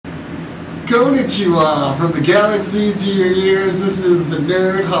Konnichiwa from the galaxy to your ears. This is the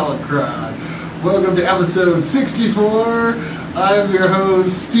Nerd Holocron. Welcome to episode 64. I'm your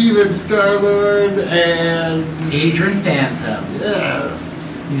host, Steven Starlord, and Adrian Phantom.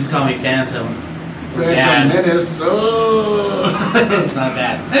 Yes. You just call me Phantom. Phantom Menace. Oh. It's not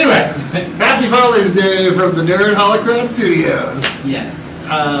bad. Anyway. Happy Father's Day from the Nerd Holocron Studios. Yes.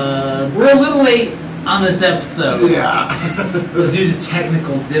 We're a little late on this episode. Yeah. It was due to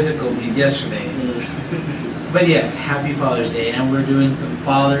technical difficulties yesterday. But yes, happy Father's Day, and we're doing some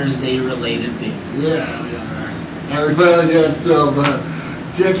Father's Day related things. Yeah, we are. And we finally got some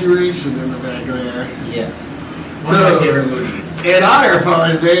decoration in the back there. Yes. One of my favorite movies. In honor of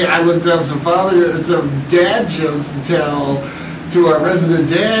Father's Day, I looked up some dad jokes to tell to our resident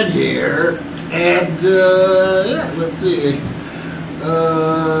dad here. And, yeah, let's see.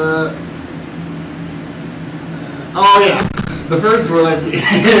 Oh, yeah. The first one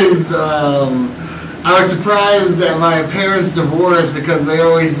is, I was surprised at my parents' divorce because they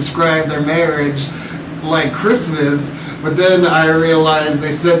always describe their marriage like Christmas, but then I realized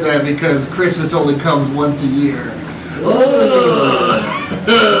they said that because Christmas only comes once a year.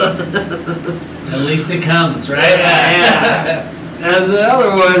 At least it comes, right? Yeah. And the other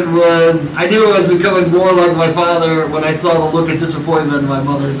one was, I knew I was becoming more like my father when I saw the look of disappointment in my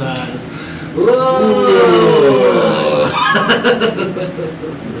mother's eyes.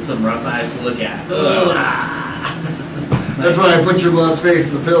 Some rough eyes to look at. That's why I put your mom's face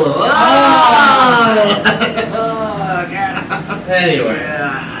in the pillow. Anyway.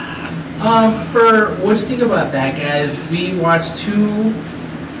 For what you think about that, guys, we watched two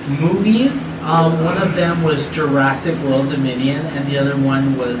movies. One of them was Jurassic World Dominion, and the other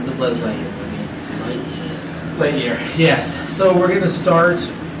one was the Buzz Lightyear movie. Lightyear, yes. So we're going to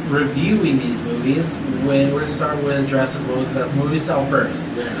start reviewing these movies. We're going to start with Jurassic World because that's the movie we saw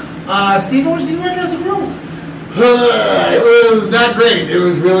first. Yes. Steve, what did you think about Jurassic World? It was not great. It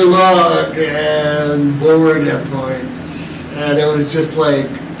was really long and boring at points. And it was just like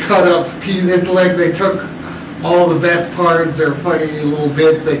cut up pieces. It's like they took all the best parts or funny little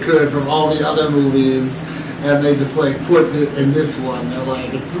bits they could from all the other movies and they just like put it in this one. They're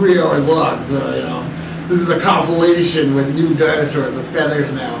like, it's 3 hours long, so you know. This is a compilation with new dinosaurs with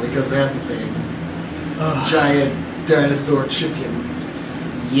feathers now because that's a thing. Giant dinosaur chickens.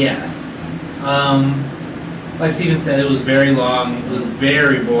 Yes. Like Steven said, it was very long. It was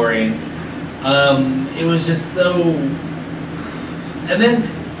very boring. It was just so... And then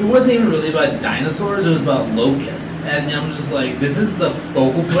it wasn't even really about dinosaurs. It was about locusts. And I'm just like, this is the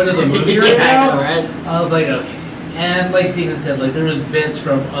focal point of the movie right now? Right? I was like, okay. And like Steven said, like there was bits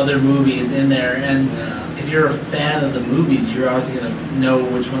from other movies in there. And if you're a fan of the movies, you're obviously going to know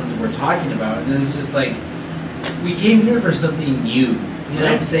which ones we're talking about. And it's just like, we came here for something new. You know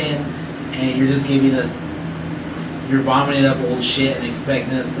what I'm saying? And you're just giving us... You're vomiting up old shit and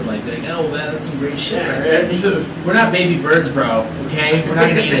expecting us to like be like, oh man, that's some great shit right there. We're not baby birds, bro, okay? We're not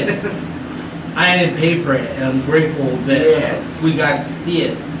gonna eat it. I didn't pay for it, and I'm grateful that we got to see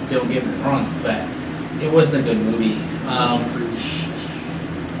it. Don't get me wrong, but it wasn't a good movie.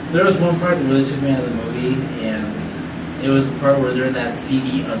 There was one part that really took me out of the movie, and it was the part where they're in that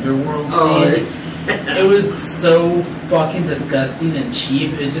seedy underworld scene. It was so fucking disgusting and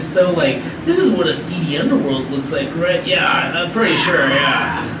cheap. It was just so like, this is what a seedy underworld looks like, right? Yeah, I'm pretty sure,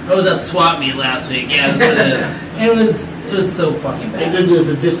 yeah. I was at swap meet last week, yeah. It was so fucking bad. They did this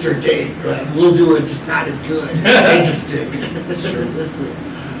at District 8, right? We'll do it, just not as good. Interesting. That's true.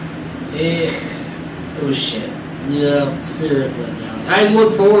 It was shit. Yeah, seriously. Yeah. I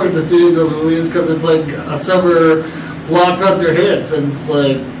look forward to seeing those movies because it's like a summer... blockbuster hits, and it's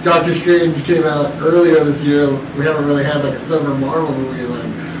like Doctor Strange came out earlier this year. We haven't really had like a summer Marvel movie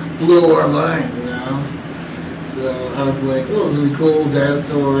like blow our minds, you know. So I was like, well, this would be cool,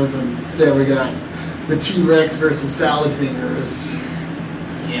 dinosaurs, and instead we got the T-Rex versus Salad Fingers.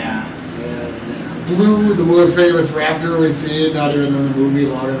 Yeah. And Blue, the most famous raptor we've seen, not even in the movie,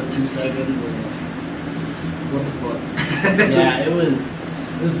 longer than 2 seconds. And, what the fuck? Yeah, it was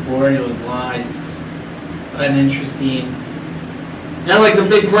boring. It was long. Uninteresting. And like the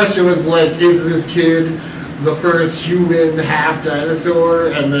big question was like, is this kid the first human half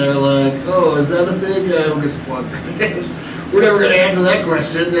dinosaur? And they're like, oh, is that a thing? I don't give a fuck. We're never gonna answer that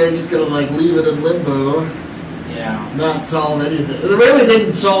question. They're just gonna like leave it in limbo. Yeah. Not solve anything. They really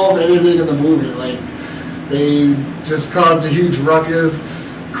didn't solve anything in the movie. Like they just caused a huge ruckus,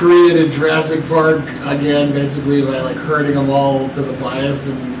 created Jurassic Park again, basically by like herding them all to the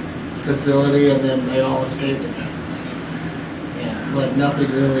biosin facility, and then they all escaped it after that. Yeah. Like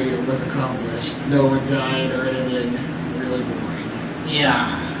nothing really was accomplished. No one died or anything. Really boring. Yeah.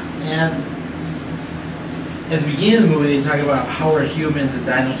 And at the beginning of the movie, they talk about how are humans and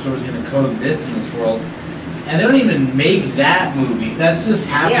dinosaurs going to coexist in this world, and they don't even make that movie. That's just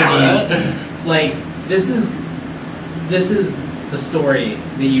happening. Yeah, right? Like this is the story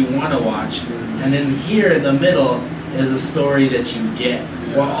that you want to watch, and then here in the middle is a story that you get.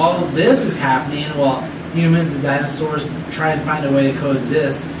 While all of this is happening, while humans and dinosaurs try and find a way to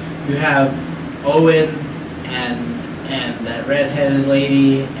coexist, you have Owen and that redheaded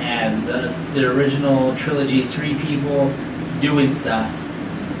lady and the original trilogy, 3 people doing stuff.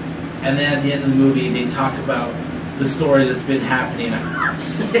 And then at the end of the movie, they talk about the story that's been happening. And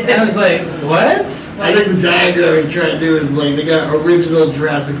I was like, what? I think the diagram he's trying to do is like they got original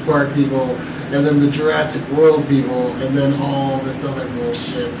Jurassic Park people, and then the Jurassic World people, and then all this other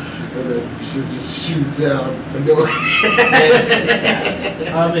bullshit, and then it just shoots out the door.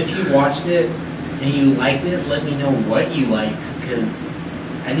 If you watched it and you liked it, let me know what you liked, because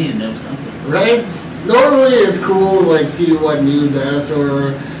I need to know something. Right? Normally it's cool to like see what new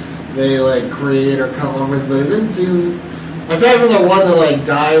dinosaur they like create or come up with, but it didn't seem. Aside from the one that like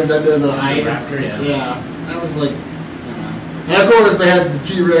dived under the ice, raptor, yeah, that was like. And of course they had the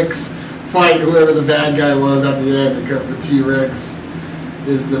T-Rex fight whoever the bad guy was at the end because the T-Rex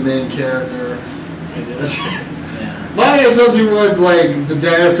is the main character, I guess. Yeah. My assumption was like the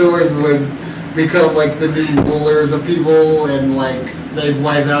dinosaurs would become like the new rulers of people and like they'd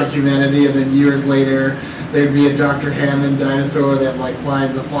wipe out humanity, and then years later there'd be a Dr. Hammond dinosaur that like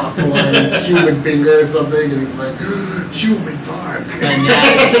finds a fossilized human finger or something, and he's like, human bark.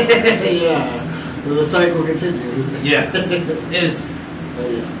 Yeah. Well, the cycle continues. Yes. It is. But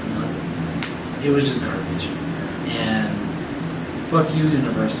yeah, nothing. It was just garbage. And fuck you,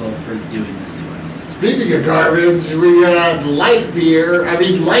 Universal, for doing this to us. Speaking of garbage, we got Lightyear.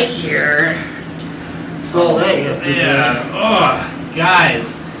 Saw that yesterday. Yeah. Oh,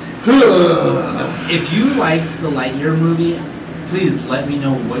 guys. If you liked the Lightyear movie, please let me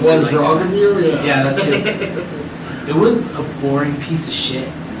know what is wrong with you? Yeah. Yeah, that's it. It was a boring piece of shit.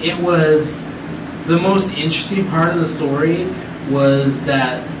 It was the most interesting part of the story was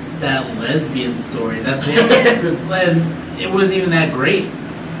that lesbian story. That's it. And it wasn't even that great.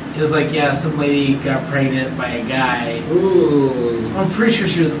 It was like, yeah, some lady got pregnant by a guy. Ooh. I'm pretty sure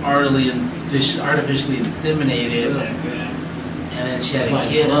she was artificially inseminated. And then she had a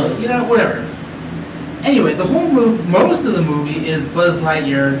kid. You know, whatever. Anyway, the whole most of the movie is Buzz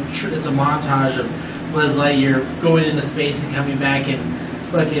Lightyear. It's a montage of Buzz Lightyear going into space and coming back, and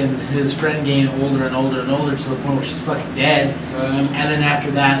fucking his friend getting older and older and older to the point where she's fucking dead. And then after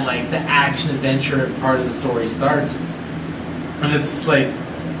that, like, the action adventure part of the story starts. And it's just like,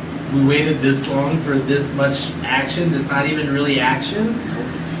 we waited this long for this much action that's not even really action.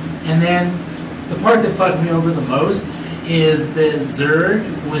 And then the part that fucked me over the most is that Zurg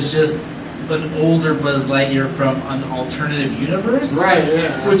was just an older Buzz Lightyear from an alternative universe. Right,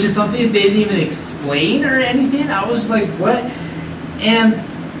 yeah. Which is something they didn't even explain or anything. I was like, what?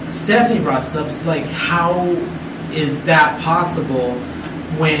 And Stephanie brought this up. It's like, how is that possible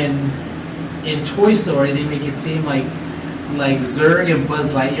when in Toy Story they make it seem like Zurg and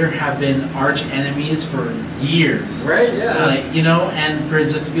Buzz Lightyear have been arch enemies for years. Right, yeah. Like, you know, and for it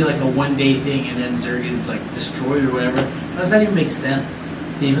just to be like a one-day thing and then Zurg is like destroyed or whatever. How does that even make sense,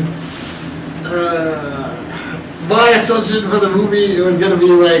 Steven? My assumption for the movie, it was going to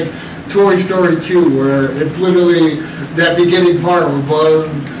be like Toy Story 2, where it's literally that beginning part where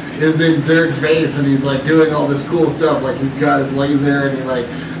Buzz is in Zurg's face and he's like doing all this cool stuff. Like he's got his laser and he like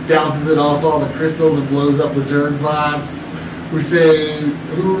bounces it off all the crystals and blows up the Zurg bots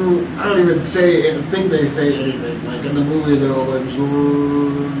who I don't even think they say anything. Like in the movie they're all like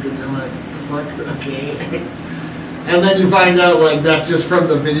Zurg and you're like, what the fuck? Okay. And then you find out like that's just from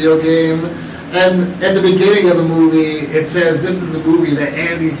the video game. And at the beginning of the movie, it says this is a movie that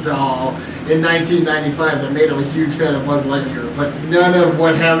Andy saw in 1995 that made him a huge fan of Buzz Lightyear. But none of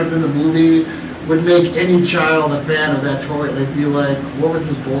what happened in the movie would make any child a fan of that toy. They'd be like, what was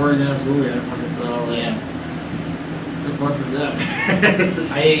this boring ass movie I fucking saw? Like, Yeah. What the fuck was that?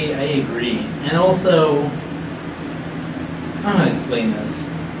 I agree. And also, I don't know how to explain this.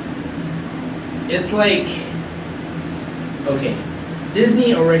 It's like, okay,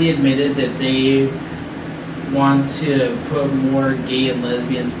 Disney already admitted that they want to put more gay and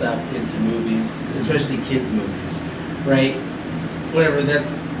lesbian stuff into movies, especially kids' movies, right? Whatever,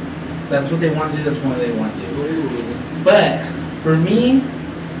 that's what they want to do, that's what they want to do. Ooh. But, for me,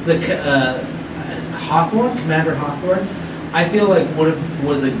 the Commander Hawthorne, I feel like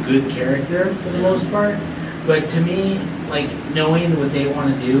was a good character for the most part, but to me, like, knowing what they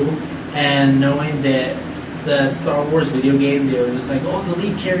want to do, and knowing that the Star Wars video game, they were just like, oh, the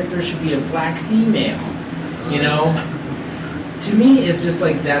lead character should be a black female. You know? To me, it's just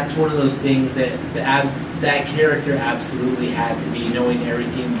like that's one of those things that that character absolutely had to be, knowing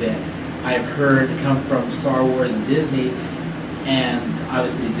everything that I've heard come from Star Wars and Disney, and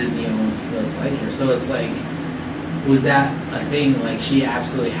obviously Disney owns Buzz Lightyear, so it's like, was that a thing? Like, she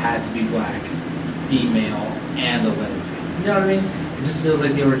absolutely had to be black, female, and a lesbian. You know what I mean? It just feels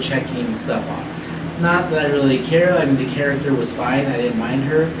like they were checking stuff off. Not that I really care. I mean, the character was fine. I didn't mind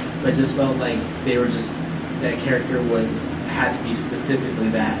her, but it just felt like they were just, that character had to be specifically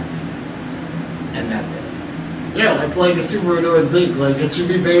that, and that's it. Yeah, it's like a super annoying thing. Like, it should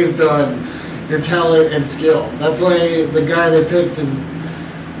be based on your talent and skill. That's why the guy they picked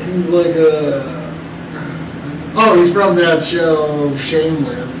he's like he's from that show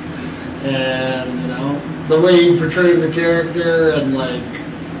Shameless, and you know the way he portrays the character, and like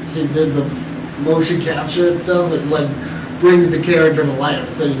he did the motion capture and stuff, it like brings the character to life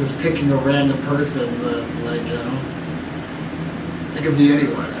instead of just picking a random person that, like, you know, it could be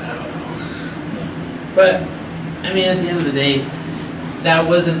anyone. I don't know. But I mean, at the end of the day, that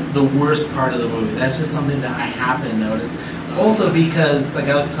wasn't the worst part of the movie. That's just something that I happened to notice. Also because, like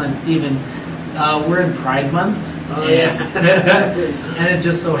I was telling Steven, we're in Pride Month. Oh, yeah. And it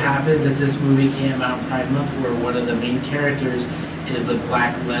just so happens that this movie came out in Pride Month, where one of the main characters is a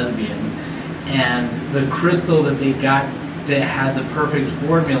black lesbian. And the crystal that they got that had the perfect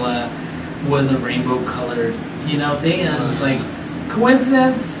formula was a rainbow-colored, you know, thing. And I was just like,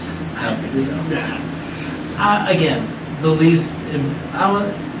 coincidence? I don't think so. Again, the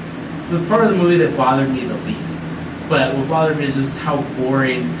part of the movie that bothered me the least. But what bothered me is just how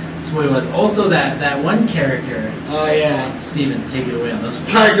boring this movie was. Also, that one character. Oh, yeah. Steven, take it away on this one.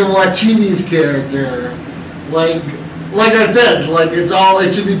 Taika Waititi's character. Like I said, like,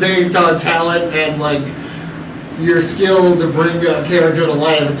 it should be based on talent and, like, your skill to bring a character to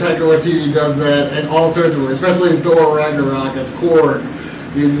life. And Taika Waititi does that in all sorts of ways, especially in Thor Ragnarok as Korg.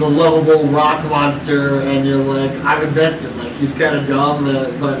 He's a lovable rock monster, and you're like, I'm invested. Like, he's kind of dumb,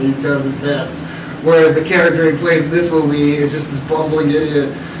 but he does his best. Whereas the character he plays in this movie is just this bumbling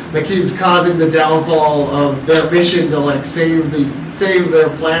idiot that keeps causing the downfall of their mission to, like, save their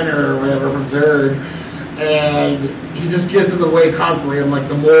planet or whatever from Zurg. And he just gets in the way constantly. And, like,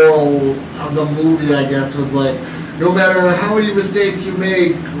 the moral of the movie, I guess, was like, no matter how many mistakes you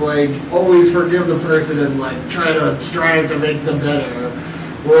make, like, always forgive the person and, like, try to strive to make them better.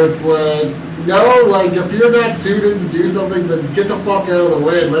 Where it's like, no, like, if you're not suited to do something, then get the fuck out of the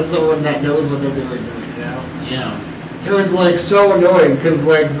way and let someone that knows what they're doing do it, you know? Yeah. It was, like, so annoying, because,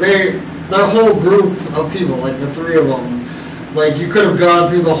 like, their whole group of people, like, the three of them, like, you could have gone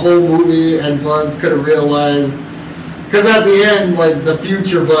through the whole movie and Buzz could have realized, because at the end, like, the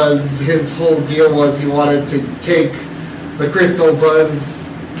future Buzz, his whole deal was he wanted to take the crystal Buzz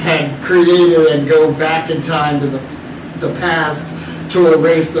had created and go back in time to the past to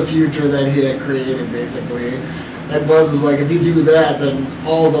erase the future that he had created, basically. And Buzz is like, if you do that, then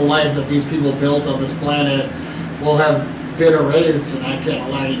all the life that these people built on this planet will have been erased, and I can't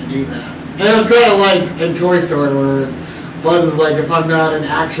allow you to do that. And it was kind of like in Toy Story, where Buzz is like, if I'm not an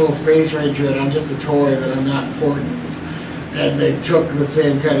actual space ranger and I'm just a toy, then I'm not important. And they took the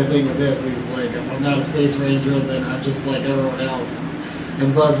same kind of thing with this. He's like, if I'm not a space ranger, then I'm just like everyone else.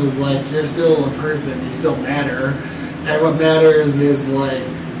 And Buzz was like, you're still a person, you still matter. And what matters is, like,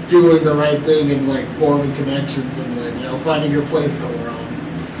 doing the right thing and, like, forming connections and, like, you know, finding your place in the world.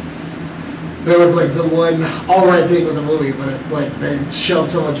 That was, like, the one alright thing with the movie, but it's like they shoved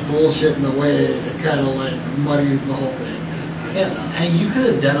so much bullshit in the way, it kind of, like, muddies the whole thing. Yes, and you could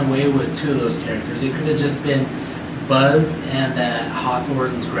have done away with two of those characters. It could have just been Buzz and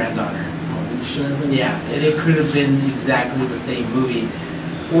Hawthorne's granddaughter. Alicia, I think. Yeah, and it could have been exactly the same movie.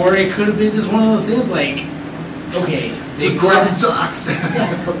 Or it could have been just one of those things like, okay, just sucks.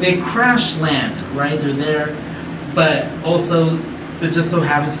 They crash land, right? They're there, but also it just so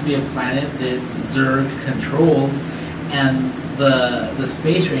happens to be a planet that Zurg controls, and the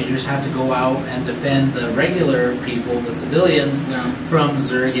Space Rangers have to go out and defend the regular people, the civilians, from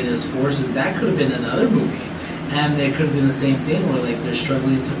Zurg and his forces. That could have been another movie, and it could have been the same thing where, like, they're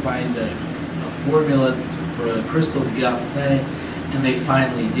struggling to find a formula for a crystal to get off the planet, and they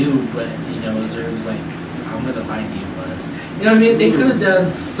finally do, but, you know, Zurg's like, I'm gonna find you, Buzz. You know what I mean? They could have done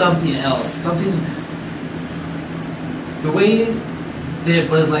something else. Something. The way that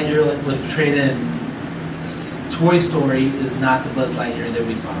Buzz Lightyear was portrayed in Toy Story is not the Buzz Lightyear that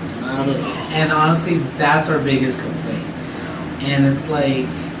we saw in this movie. Not at all. And honestly, that's our biggest complaint. And it's like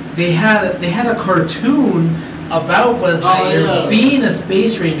they had a cartoon about Buzz Lightyear being a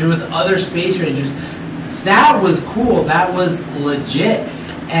space ranger with other space rangers. That was cool. That was legit.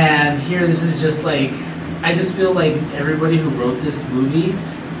 And here, this is just like I just feel like everybody who wrote this movie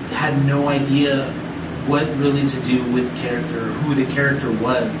had no idea what really to do with the character, or who the character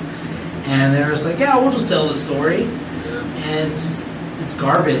was. And they're just like, yeah, we'll just tell the story. And it's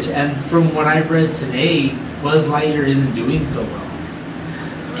garbage. And from what I've read today, Buzz Lightyear isn't doing so well.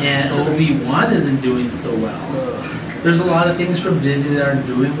 And Obi-Wan isn't doing so well. There's a lot of things from Disney that aren't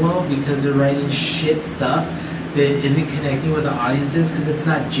doing well because they're writing shit stuff that isn't connecting with the audiences because it's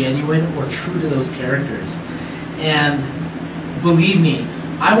not genuine or true to those characters. And believe me,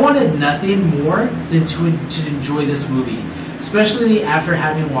 I wanted nothing more than to enjoy this movie, especially after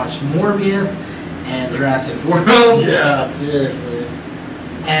having watched Morbius and Jurassic World. Yeah, seriously.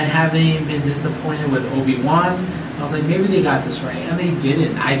 And having been disappointed with Obi-Wan, I was like, maybe they got this right, and they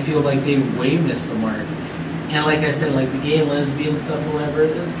didn't. I feel like they way missed the mark. And like I said, like the gay and lesbian stuff or whatever,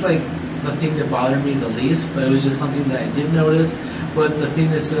 it's like the thing that bothered me the least, but it was just something that I did notice. But the thing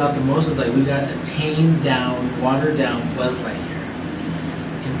that stood out the most was like we got a tamed down, watered down Buzz Lightyear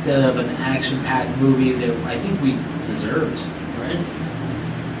instead of an action-packed movie that I think we deserved. Right?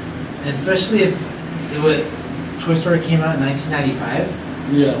 And especially if it was Toy Story came out in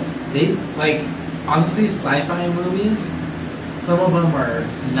 1995. Yeah. They like honestly sci-fi movies. Some of them are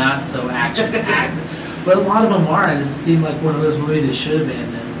not so action-packed, but a lot of them are. And it seemed like one of those movies it should have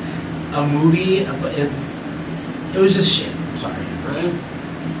been. And a movie, it was just shit. I'm sorry. Right?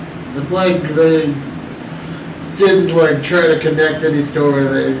 It's like they didn't like try to connect any story.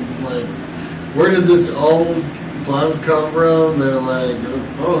 They like, where did this old Buzz come from? They're like,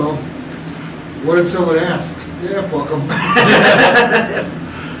 oh, what did someone ask? Yeah, fuck them.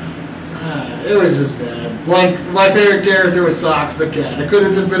 It was just bad. Like, my favorite character was Socks the cat. It could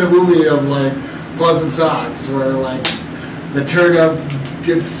have just been a movie of like Buzz and Socks, where like the turnip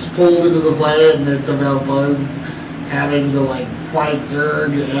gets pulled into the planet and it's about Buzz having to like fight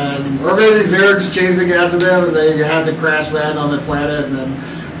Zurg, and or maybe Zurg's chasing after them and they have to crash land on the planet and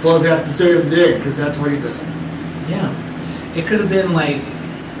then Buzz has to save the day because that's what he does. Yeah, it could have been like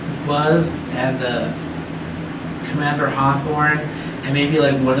Buzz and the Commander Hawthorne and maybe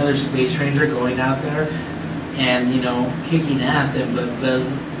like one other space ranger going out there and kicking ass, and but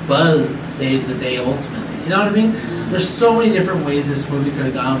Buzz saves the day ultimately. You know what I mean? There's so many different ways this movie could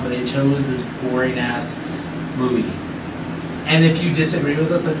have gone, but they chose this boring ass movie. And if you disagree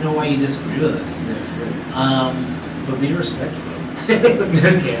with us, I know why you disagree with us. Yes, please. But be respectful.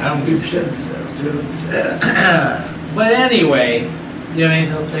 Just kidding. I don't Be sensitive to it. But anyway, you have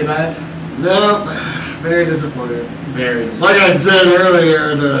anything else to say about it? No, very disappointed. Very disappointed. Like I said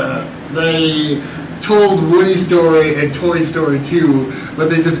earlier, they told Woody's story in Toy Story 2, but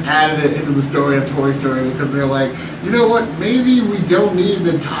they just added it into the story of Toy Story because they're like, you know what, maybe we don't need an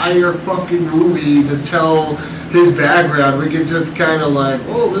entire fucking movie to tell his background. We can just kind of like,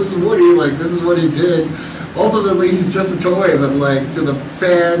 oh, this is Woody, like, this is what he did. Ultimately, he's just a toy, but like, to the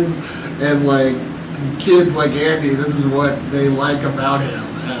fans and like, kids like Andy, this is what they like about him.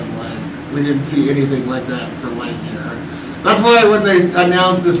 And like, we didn't see anything like that for Lightyear. That's why when they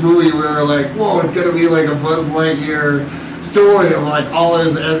announced this movie, we were like, whoa, it's going to be like a Buzz Lightyear story of like all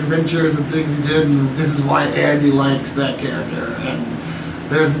his adventures and things he did, and this is why Andy likes that character. And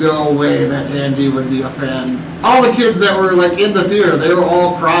there's no way that Andy would be a fan. All the kids that were like in the theater, they were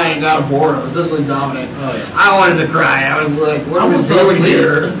all crying out of boredom, especially Dominic. Oh, yeah. I wanted to cry. I was like, what are we doing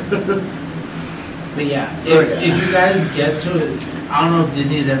here? But yeah, if you guys get to it, I don't know if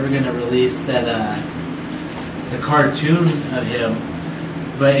Disney's ever going to release that the cartoon of him,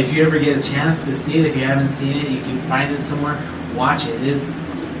 but if you ever get a chance to see it, if you haven't seen it, you can find it somewhere, watch it. It's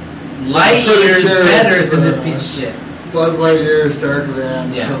light years better than this piece of shit. Buzz Lightyear, Stark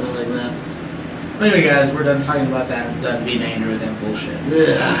Van, yeah. Something like that. Anyway guys, we're done talking about that. I'm done being angry with that bullshit.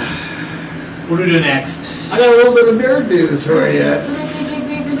 Yeah. What do we do next? I got a little bit of nerd news for you.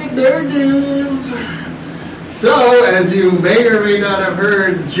 Nerd news! So, as you may or may not have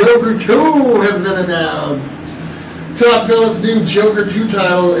heard, Joker 2 has been announced. Todd Phillips' new Joker 2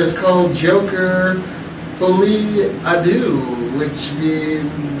 title is called Joker Folie à Deux, which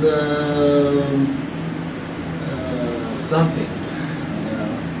means something.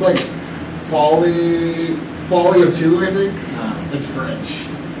 It's like folly of two, I think. It's French.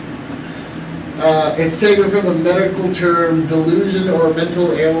 It's taken from the medical term delusion or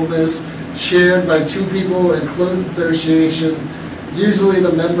mental illness shared by two people in close association, usually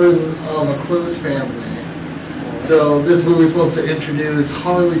the members of a close family. So this movie is supposed to introduce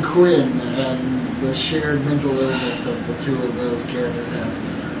Harley Quinn and the shared mental illness that the two of those characters have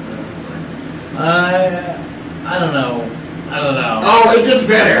together. I don't know. Oh, it gets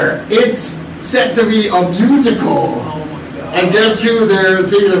better. It's set to be a musical. Oh my god. And guess who they're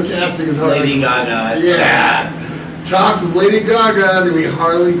thinking of casting as Harley Lady Quinn? Gaga. Yeah. Talks with Lady Gaga to be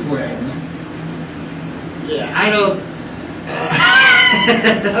Harley Quinn. Yeah, I don't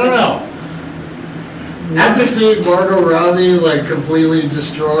know. After seeing Margot Robbie like completely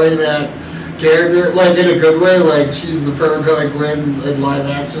destroy that character, like in a good way, like she's the perfect Harley Quinn in live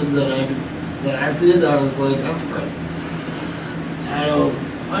action that I've seen, I was like, I'm impressed.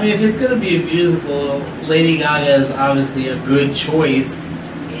 I mean, if it's gonna be a musical, Lady Gaga is obviously a good choice.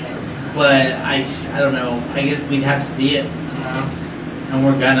 Yes. But I don't know. I guess we'd have to see it. And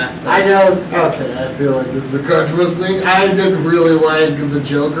we're gonna. So. I don't. Okay, I feel like this is a controversial thing. I didn't really like the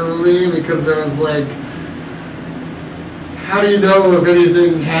Joker movie because there was like, how do you know if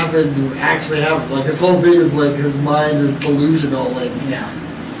anything actually happened? Like his whole thing is like his mind is delusional. Like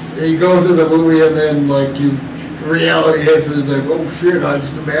you go through the movie and then like reality hits and it's like, oh shit, I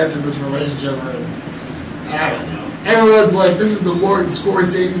just imagined this relationship. And I don't know. Everyone's like, this is the Martin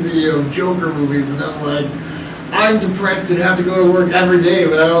Scorsese of Joker movies, and I'm like, I'm depressed and have to go to work every day,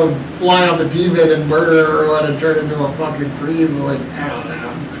 but I don't fly on the deep end and murder everyone and turn into a fucking creep. Like, I don't know.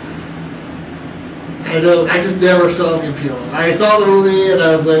 I just never saw the appeal. I saw the movie and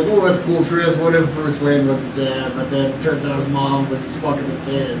I was like, oh, that's cool twist. What if Bruce Wayne was his dad? But then it turns out his mom was fucking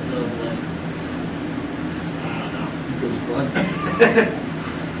insane. So it's like, I don't know. It was fun.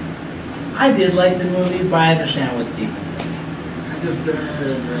 I did like the movie, but I understand what Steven said. I just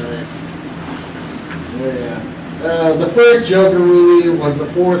didn't really. Yeah. The first Joker movie was the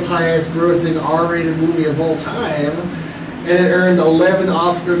fourth highest grossing R-rated movie of all time, and it earned 11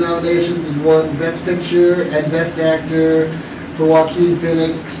 Oscar nominations and won Best Picture and Best Actor for Joaquin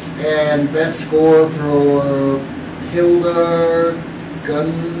Phoenix and Best Score for Hilda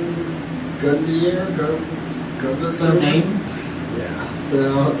Gundier. Some name? Yeah.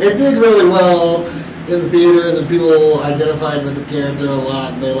 So it did really well in the theaters, and people identified with the character a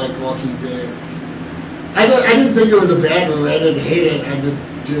lot, and they liked Joaquin Phoenix. I didn't think it was a bad movie. I didn't hate it. I just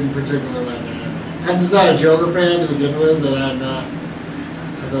didn't particularly like it. I'm just not a Joker fan to begin with, and I'm not.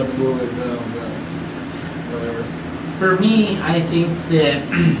 I thought the movie was dumb, but whatever. For me, I think that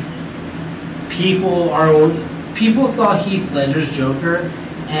people saw Heath Ledger's Joker,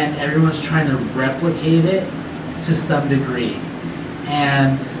 and everyone's trying to replicate it to some degree,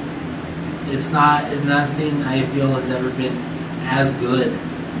 and it's nothing I feel has ever been as good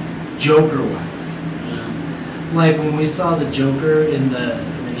Joker-wise. Like when we saw the Joker in the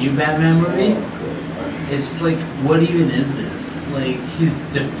new Batman movie, it's like, what even is this? Like, he's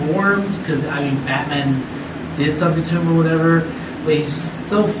deformed because Batman did something to him or whatever, but he's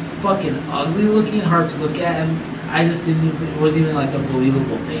so fucking ugly looking, hard to look at, and I just it wasn't even like a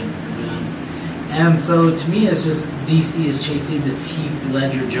believable thing. And so to me, it's just DC is chasing this Heath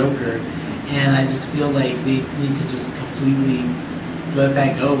Ledger Joker, and I just feel like they need to just completely let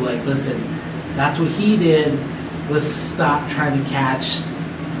that go. Like, listen, that's what he did. Let's stop trying to catch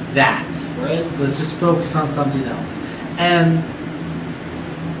that. Right? So let's just focus on something else. And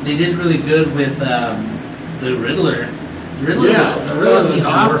they did really good with the Riddler. The Riddler was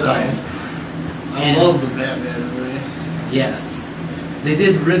awesome. I love the Batman movie. Yes. They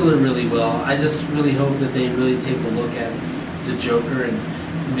did Riddler really well. I just really hope that they really take a look at the Joker and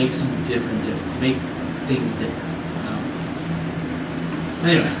make make things different.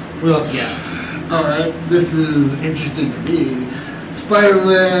 Anyway, what else you got? Alright, this is interesting to me.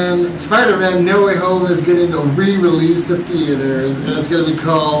 Spider-Man No Way Home is getting a re-release to theaters, and it's going to be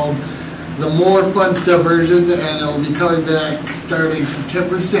called the More Fun Stuff version, and it will be coming back starting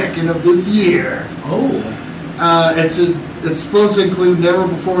September 2nd of this year. Oh. It's supposed to include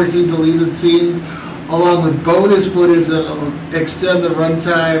never-before-seen deleted scenes, along with bonus footage that will extend the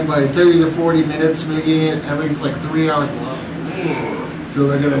runtime by 30 to 40 minutes, making it at least like 3 hours long. So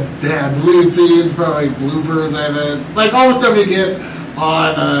they're gonna have deleted scenes, probably bloopers, like all the stuff you get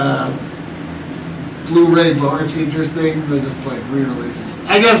on Blu-ray bonus features things. They're just like re-releasing.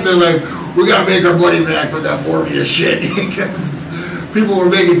 I guess they're like, we gotta make our money back with that Morbius shit because people were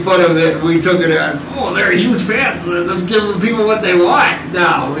making fun of it. And we took it as, oh, they're huge fans. Let's give people what they want.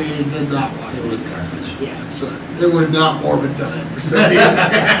 No, we did not want it. It was garbage. Yeah, so it was not Morbid time for Sony.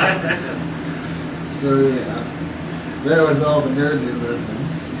 So yeah. That was all the nerd news.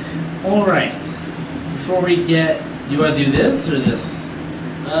 Alright. Before we get... You want to do this or this?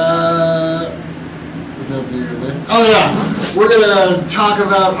 Is that your list? Oh yeah! We're going to talk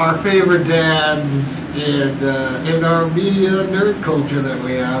about our favorite dads in our media nerd culture that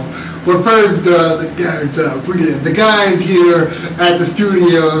we have. But first, the guys here at the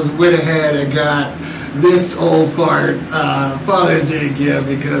studios went ahead and got this old fart Father's Day gift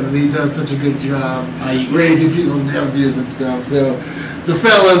because he does such a good job raising people's nephews and stuff. So the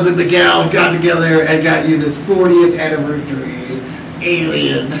fellas and the gals got together and got you this 40th anniversary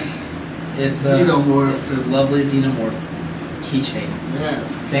alien. It's Xenomorph. It's a lovely Xenomorph keychain.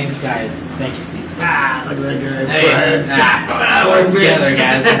 Yes. Thanks, guys. Thank you, Steve. Look at that, guys. Hey, we're together,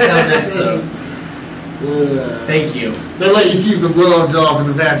 guys. Let's have an episode. Thank you. They let you keep the blow-up doll for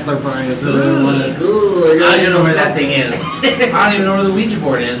the bachelor party. So I don't even know where that thing is. I don't even know where the Ouija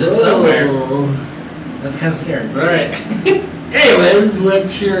board is. It's somewhere. That's kind of scary, but alright. Anyways,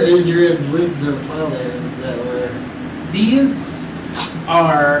 let's hear Adrian's list of fathers that were... These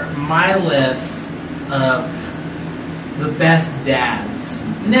are my list of the best dads.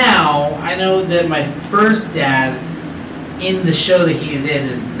 Now, I know that my first dad in the show that he's in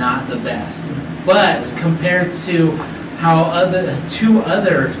is not the best. But compared to how two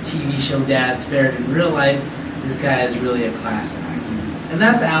other TV show dads fared in real life, this guy is really a class act. And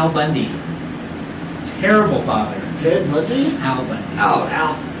that's Al Bundy. Terrible father. Ted Bundy? Al Bundy. Oh,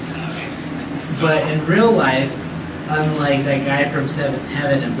 Al. But in real life, unlike that guy from Seventh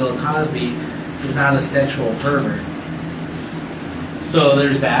Heaven and Bill Cosby, he's not a sexual pervert. So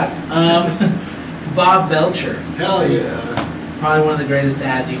there's that. Bob Belcher. Hell yeah. Probably one of the greatest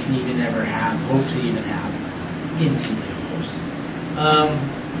dads you can even ever have, hope to even have, in TV, of course.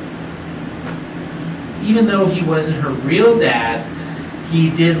 Even though he wasn't her real dad, he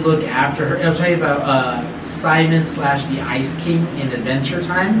did look after her. I'm talking about Simon / the Ice King in Adventure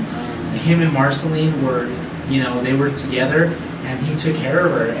Time. Him and Marceline were, they were together, and he took care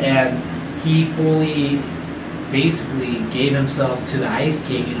of her, and he fully, basically, gave himself to the Ice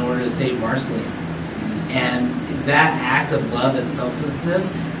King in order to save Marceline. And that act of love and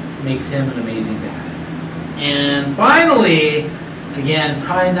selflessness makes him an amazing dad. And finally, again,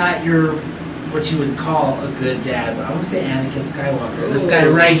 probably not what you would call a good dad, but I'm going to say Anakin Skywalker. This guy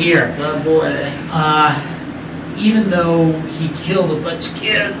right here. Good boy. Even though he killed a bunch of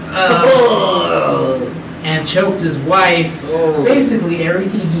kids and choked his wife, basically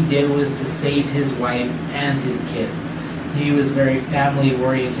everything he did was to save his wife and his kids. He was a very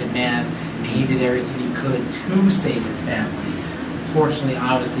family-oriented man, and he did everything he could to save his family. Fortunately,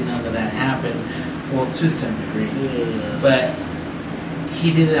 obviously, none of that happened. Well, to some degree. Yeah. But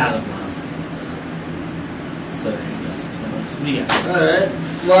he did it out of love. So there you go. That's my list. What do you got? Alright.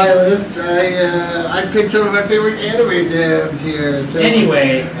 My list, I picked some of my favorite anime dads here. So.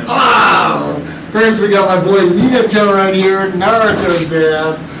 Anyway. First we got my boy Minato right here, Naruto's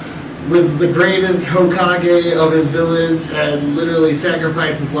dad. Was the greatest Hokage of his village and literally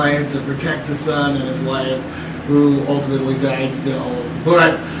sacrificed his life to protect his son and his wife, who ultimately died still.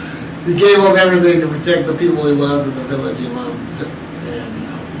 But he gave up everything to protect the people he loved and the village he loved. And,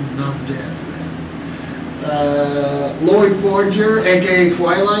 he's an awesome dad for that. Lloyd Forger, a.k.a.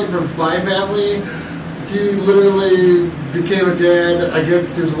 Twilight from Spy Family, he literally became a dad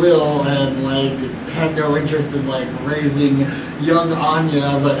against his will and, had no interest in raising young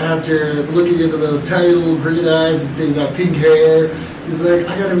Anya, but after looking into those tiny little green eyes and seeing that pink hair, he's like,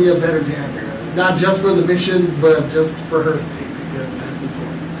 I gotta be a better dad here. Not just for the mission, but just for her sake, because that's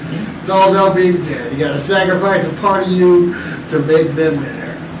important. It's all about being a dad. You gotta sacrifice a part of you to make them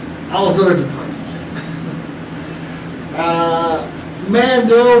better. All sorts of parts.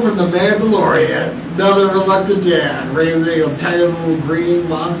 Mando from The Mandalorian, another reluctant dad, raising a tiny little green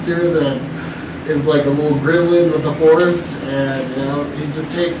monster that is like a little gremlin with the Force, and he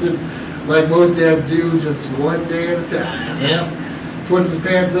just takes it like most dads do, just one day at a time. Yeah. Puts his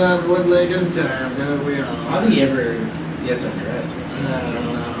pants on one leg at a time. Don't we all? I don't think he ever gets undressed. I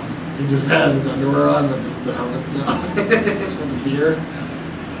don't know. He just has his underwear on, but just the helmet's down. Just for the beer.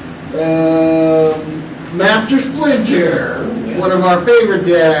 Master Splinter, one of our favorite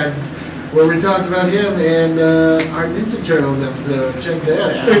dads, where we talked about him in our Ninja Turtles episode. Check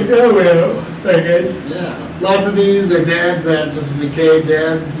that out. Sorry, guys. Yeah. Lots of these are dads that just became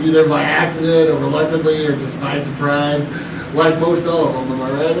dads either by accident or reluctantly or just by surprise. Like most all of them, am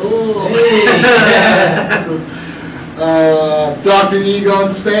I right? Hey. Dr.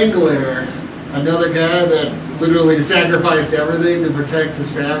 Egon Spangler, another guy that literally sacrificed everything to protect his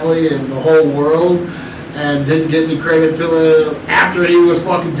family and the whole world, and didn't get any credit till after he was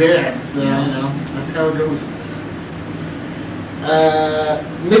fucking dead. So, that's how it goes sometimes.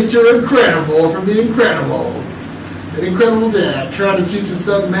 Mr. Incredible from The Incredibles. An incredible dad trying to teach his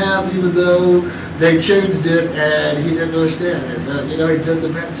son math even though they changed it and he didn't understand it. But, he did the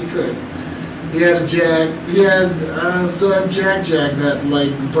best he could. He had a son Jack that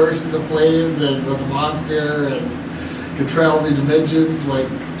burst into flames and was a monster and could travel through dimensions like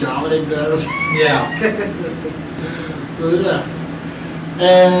Dominic does. Yeah. So yeah.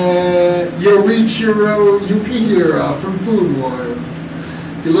 And Yorichiro Yukihira from Food Wars.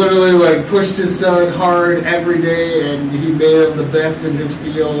 He literally like pushed his son hard every day, and he made him the best in his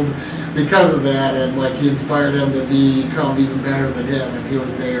field because of that. And like he inspired him to become even better than him, and he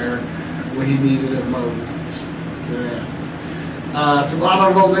was there when he needed it most. So yeah. Some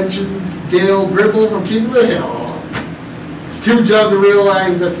honorable mentions: Dale Gribble from King of the Hill. It's too young to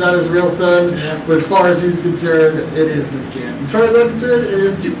realize that's not his real son, but as far as he's concerned, it is his kid. As far as I'm concerned, it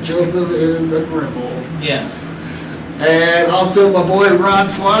is too. Joseph is a Gribble. Yes. And also my boy Ron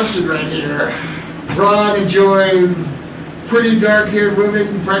Swanson right here. Ron enjoys pretty dark-haired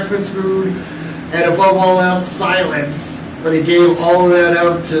women, breakfast food, and above all else, silence. But he gave all of that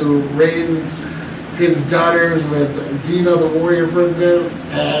up to raise his daughters with Xena the Warrior Princess,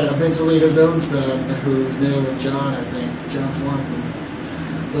 and eventually his own son, whose name was John, I think. John Swanson.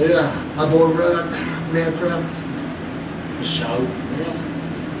 So yeah, my boy Ron, mad props. For sure.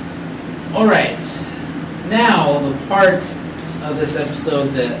 Yeah. Alright. Now, the part of this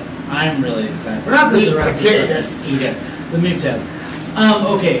episode that I'm really excited for. Not that the rest of Potatoes. the meat potatoes.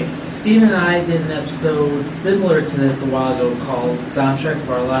 Okay, Steve and I did an episode similar to this a while ago called Soundtrack of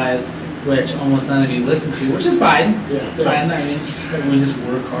Our Lives, which almost none of you listen to, which is fine. Yeah, it's fine. I mean, we just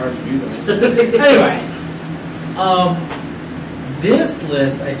work hard for you guys. Anyway, this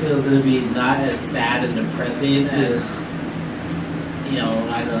list I feel is going to be not as sad and depressing, and you know,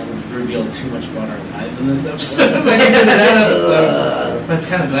 I don't reveal too much about our lives in this episode. Like I did in that episode. But I'm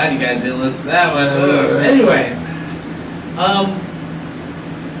kind of glad you guys didn't listen to that one. Anyway,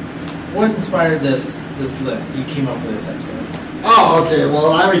 what inspired this list? You came up with this episode. Oh, okay.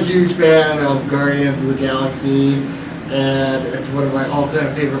 Well, I'm a huge fan of Guardians of the Galaxy, and it's one of my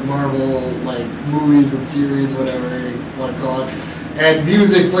all-time favorite Marvel like movies and series, whatever you want to call it. And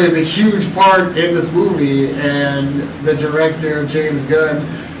music plays a huge part in this movie, and the director, James Gunn,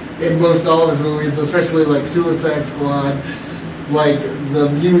 in most all of his movies, especially like Suicide Squad, like the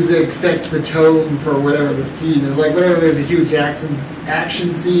music sets the tone for whatever the scene is. Like whenever there's a huge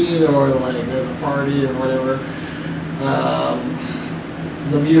action scene or like there's a party or whatever,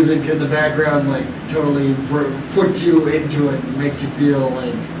 the music in the background like totally puts you into it and makes you feel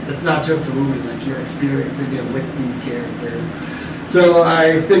like it's not just a movie, like you're experiencing it with these characters. So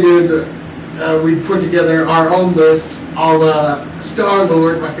I figured we'd put together our own list a la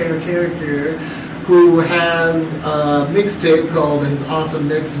Star-Lord, my favorite character, who has a mixtape called his Awesome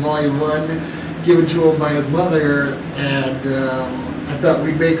Mix Volume 1, given to him by his mother, and I thought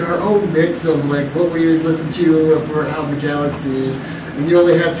we'd make our own mix of like what we would listen to if we were out in the galaxy, and you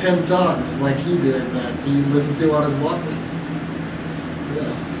only had 10 songs, like he did, that he listened to on his Walkman. So,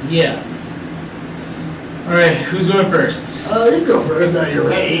 yeah. Yes. Alright, who's going first? You go first, now you're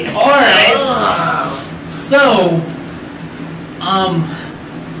ready. Alright. So,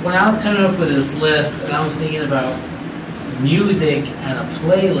 when I was coming up with this list, and I was thinking about music and a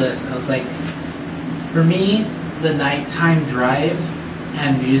playlist, I was like, for me, the nighttime drive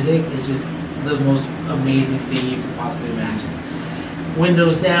and music is just the most amazing thing you could possibly imagine.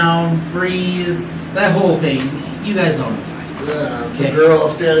 Windows down, breeze, that whole thing. You guys know what I'm talking about. Yeah, Okay. the girl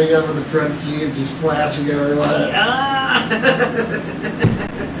standing up in the front seat, just flashing everyone.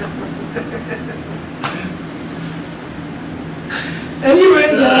 Anyway,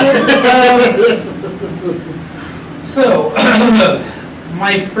 so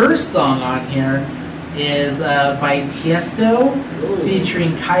my first song on here is by Tiesto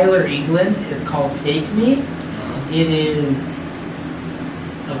featuring Kyler England. It's called "Take Me." It is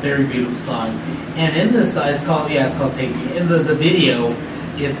a very beautiful song, and in this it's called "Take Me." In the video,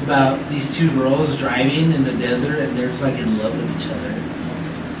 it's about these two girls driving in the desert, and they're just like in love with each other.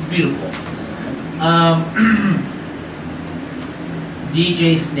 It's beautiful.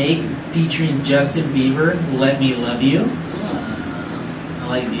 DJ Snake featuring Justin Bieber, "Let Me Love You." I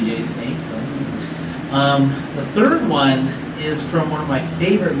like DJ Snake. The third one is from one of my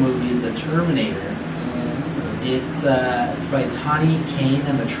favorite movies, The Terminator. It's by Tawny Kane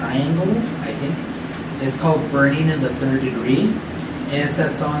and the Triangles, I think. It's called "Burning in the Third Degree," and it's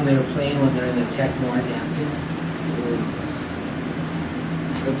that song they were playing when they're in the techno and dancing.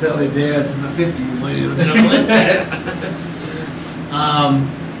 That's how they dance in the 50s, ladies and gentlemen.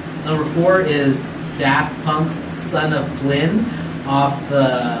 Number 4 is Daft Punk's "Son of Flynn" off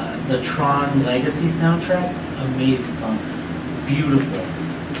the Tron Legacy soundtrack. Amazing song. Beautiful.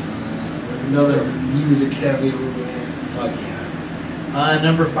 That's another music-heavy movie. Fuck yeah.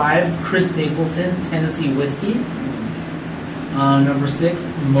 Number 5, Chris Stapleton, "Tennessee Whiskey." Number 6,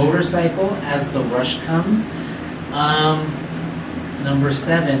 Motorcycle, "As the Rush Comes." Number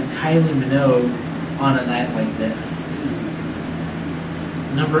 7, Kylie Minogue, On a Night Like This.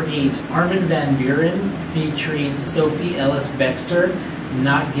 Number 8, Armin van Buuren featuring Sophie Ellis-Bextor,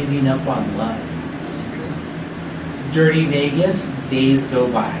 Not Giving Up on Love. Okay. Dirty Vegas, Days Go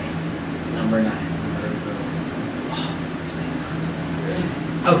By. Number 9. Oh, that's nice.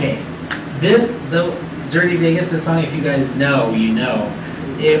 Okay, the Dirty Vegas, this song, if you guys know, you know.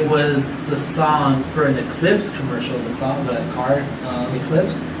 It was the song for an Eclipse commercial, the car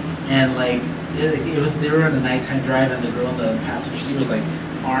Eclipse, and like it was, they were on a nighttime drive, and the girl in the passenger seat was like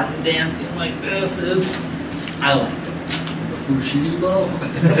arm dancing like this. I liked it. The Fushimi.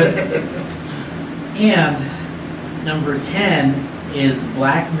 And number 10 is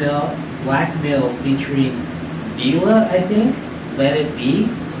Black Mill featuring Vila, I think. Let It Be.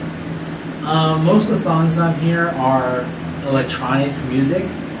 Most of the songs on here are electronic music,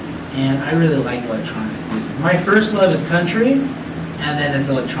 and I really like electronic music. My first love is country, and then it's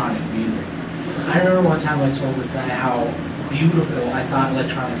electronic music. I remember one time I told this guy how beautiful I thought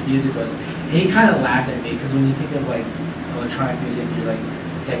electronic music was, and he kind of laughed at me, because when you think of like electronic music, you're like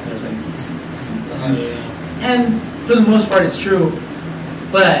techno, it's like and for the most part it's true,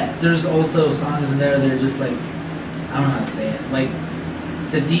 but there's also songs in there that are just like, I don't know how to say it, like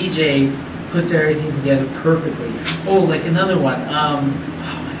the DJ puts everything together perfectly. Oh, like another one. Oh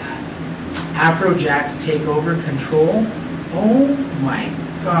my god. Afrojack's Take Over Control. Oh my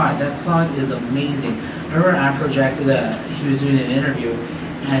god, that song is amazing. I remember Afrojack he was doing an interview,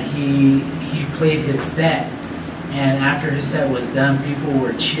 and he played his set, and after his set was done, people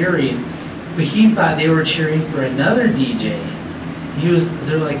were cheering, but he thought they were cheering for another DJ.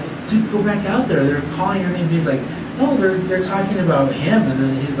 They're like, dude, go back out there. They're calling your name. He's like, no, they're talking about him, and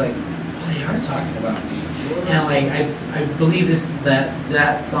then he's like, they are talking about me. And like I believe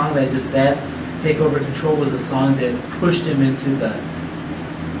that song that I just said, Take Over Control, was a song that pushed him into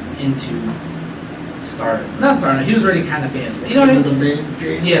stardom. Not stardom, he was already kind of famous, but you know what I mean? The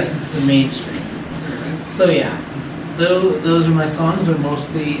mainstream? Yes, it's the mainstream. So yeah, those are my songs. They're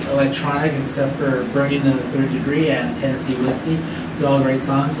mostly electronic, except for Burning in the Third Degree and Tennessee Whiskey. They're all great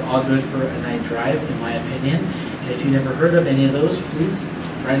songs, all good for a night drive, in my opinion. And if you've never heard of any of those, please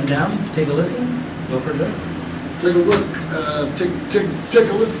write them down, take a listen, go for a drive. Take a look, take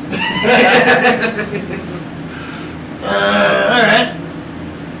a listen. Alright.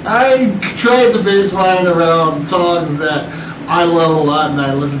 I tried to base mine around songs that I love a lot and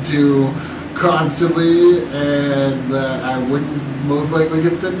I listen to constantly and that I wouldn't most likely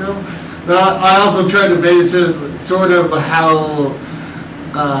get sick of. I also tried to base it sort of how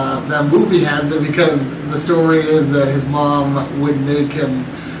that movie has it, because the story is that his mom would make him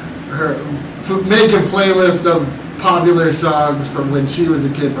a playlist of popular songs from when she was a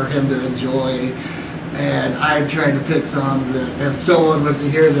kid for him to enjoy, and I tried to pick songs that if someone was to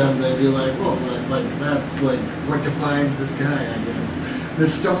hear them, they'd be like, well, like that's like what defines this guy, I guess.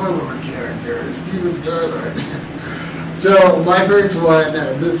 This Star-Lord character, Steven Star-Lord. So my first one,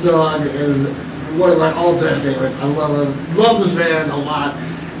 this song is one of my all-time favorites. I love this band a lot,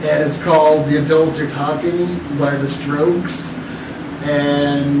 and it's called "The Adults Are Talking" by The Strokes,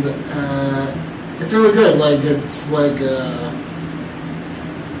 and it's really good. Like it's like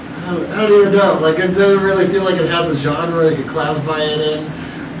I don't even know. Like it doesn't really feel like it has a genre you could classify it in,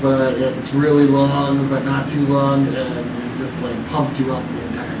 but it's really long, but not too long, and it just like pumps you up the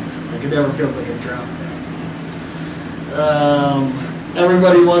entire time. Like it never feels like it drops down.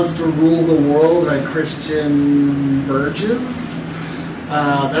 Everybody Wants to Rule the World by Christian Burgess.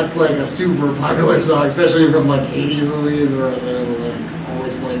 That's like a super popular song, especially from like 80s movies where they're like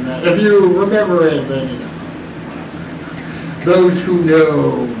always playing that. If you remember it, then you know what I'm talking about. Those who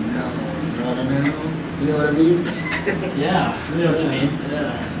know. You know what I mean? Yeah, you know what I mean.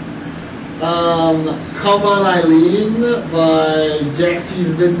 Yeah. Come On Eileen by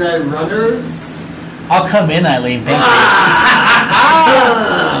Dexy's Midnight Runners. I'll come in, Eileen. Thank you.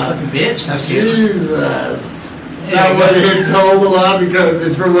 Bitch, that's Jesus. That one hits home a lot because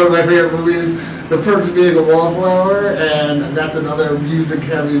it's from one of my favorite movies, The Perks of Being a Wallflower, and that's another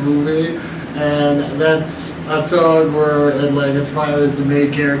music-heavy movie. And that's a song where it like inspires the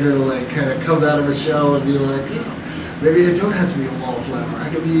main character to like kind of come out of a shell and be like, you know, maybe I don't have to be a wallflower. I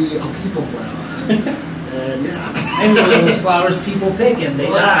can be a people flower. And yeah. And those flowers people pick and they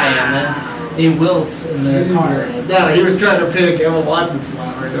die and then they wilt in their car. No, he was trying to pick Emma Watson's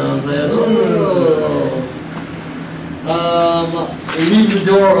flower. You know what I'm saying? Oh. Leave the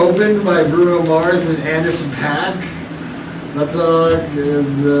Door Open by Bruno Mars and Anderson .Paak. That song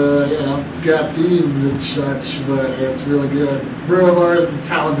is, you know, it's got themes and such, but it's really good. Bruno Mars is a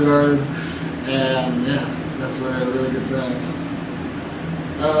talented artist, and yeah, that's a really good song.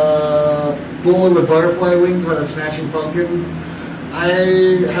 Bullet with Butterfly Wings by the Smashing Pumpkins.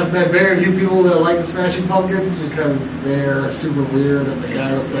 I have met very few people that like the Smashing Pumpkins because they're super weird and the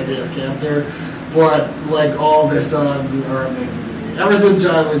guy looks like he has cancer. But like all their songs are amazing to me. Ever since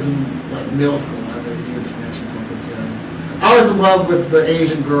I was in like middle school, I've been a huge Smashing Pumpkins fan. I was in love with the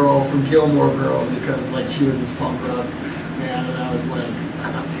Asian girl from Gilmore Girls because like she was this punk rock man, and I was like,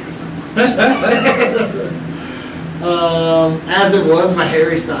 I love you so much. As It Was by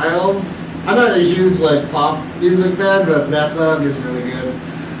Harry Styles. I'm not a huge like pop music fan, but that song is really good.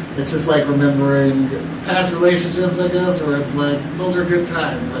 It's just like remembering past relationships, I guess, where it's like those are good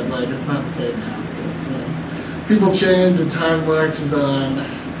times, but like it's not the same now because people change and time marches on.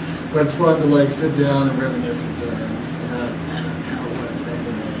 But it's fun to like sit down and reminisce sometimes about how it was back in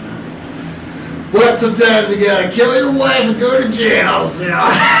the day. But sometimes you gotta kill your wife and go to jail. So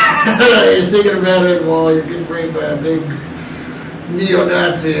you're thinking about it while you're getting raped by a big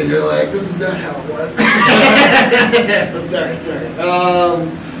neo-Nazi, and you're like, this is not how it was. sorry.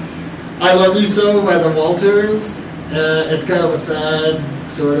 I Love You So by the Walters. It's kind of a sad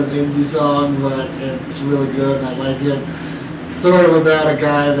sort of indie song, but it's really good and I like it. It's sort of about a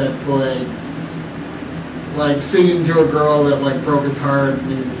guy that's like singing to a girl that like broke his heart, and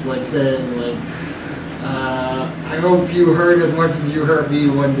he's like saying like, I hope you hurt as much as you hurt me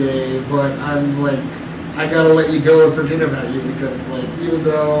one day, but I'm like, I gotta let you go and forget about you because, like, even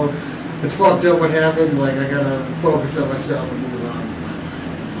though it's fucked up what happened, like, I gotta focus on myself and move on with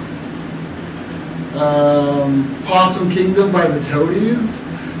my life. Possum Kingdom by the Toadies.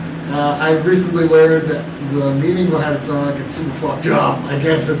 I've recently learned the meaning behind the song. It's super fucked up. I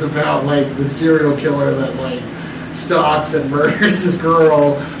guess it's about, like, the serial killer that, like, stalks and murders this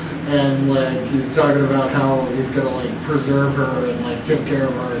girl, and, like, he's talking about how he's gonna, like, preserve her and, like, take care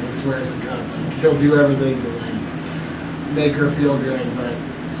of her, and he swears to God, like, he'll do everything to like make her feel good, but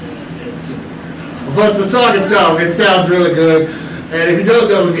it's super weird. But the song itself, it sounds really good. And if you don't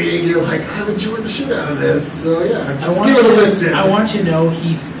know the meaning, you're like, I've enjoyed the shit out of this. So yeah, just give it a listen. I want you to know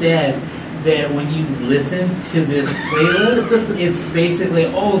he said that when you listen to this playlist, it's basically,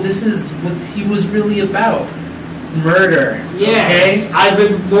 oh, this is what he was really about. Murder. Yes. Okay? I've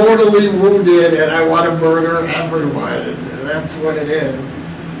been mortally wounded and I want to murder everyone. That's what it is.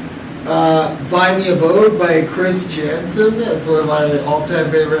 Buy Me a Boat by Chris Jansen. It's one of my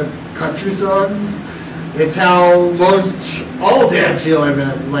all-time favorite country songs. It's how most all dads feel, I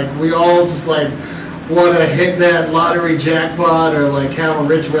bet. Like, we all just, like, want to hit that lottery jackpot or, like, have a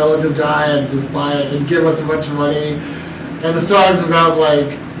rich relative die and just buy it and give us a bunch of money. And the song's about,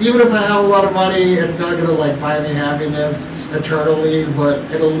 like, even if I have a lot of money, it's not going to, like, buy me happiness eternally, but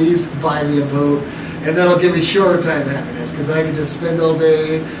it'll at least buy me a boat. And that'll give me short-time happiness because I can just spend all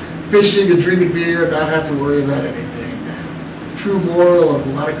day fishing and drinking beer and not have to worry about anything. It's a true moral of a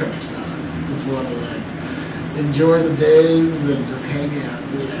lot of country songs. Just want to like enjoy the days and just hang out,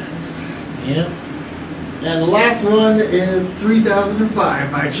 relaxed. Yeah. And the last one is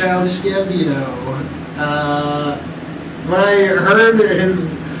 3005 by Childish Gambino. When I heard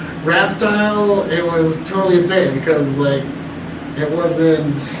his rap style, it was totally insane because like it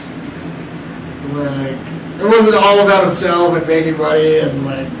wasn't all about himself and making money and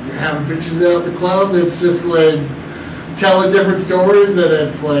like having bitches out at the club. It's just like telling different stories, and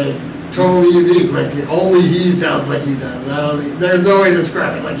it's like totally unique. Like only he sounds like he does. There's no way to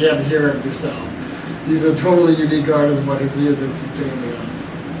describe it. Like you have to hear it yourself. He's a totally unique artist, but his music's insanely awesome.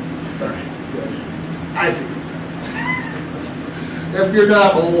 It's alright. So, I think it's awesome. If you're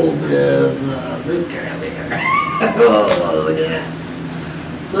not old as this guy over here. Oh, look at that.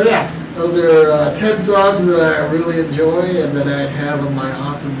 So yeah. Those are 10 songs that I really enjoy and that I'd have on my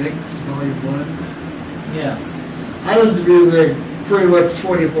Awesome Mix Volume 1. Yes. I listen to music pretty much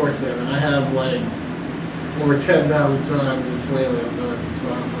 24/7. I have like over 10,000 songs and playlists on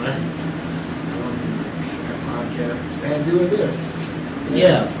Spotify. I love music and podcasts and doing this. So,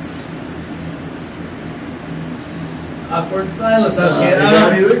 yes. Awkward silence.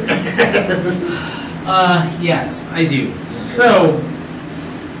 Yes, I do. So,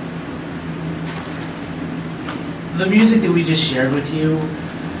 the music that we just shared with you,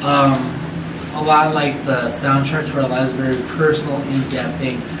 a lot like the sound charts where a lot is very personal, in-depth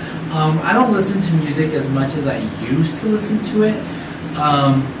thing. I don't listen to music as much as I used to listen to it,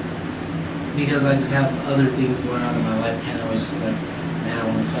 because I just have other things going on in my life. Kind of always just like, man, I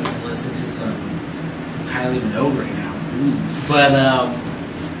want to fucking listen to some Kylie Minogue right now. But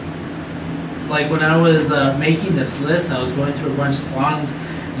like when I was making this list, I was going through a bunch of songs.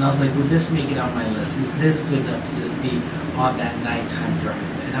 And I was like, would this make it on my list? Is this good enough to just be on that nighttime drive?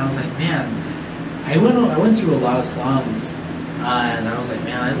 And I was like, man, I went through a lot of songs And I was like,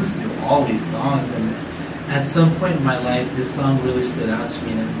 man, I listen to all these songs, and at some point in my life, this song really stood out to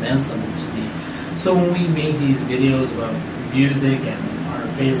me, and it meant something to me. So when we made these videos about music and our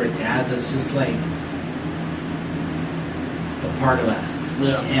favorite dads, it's just like a part of us.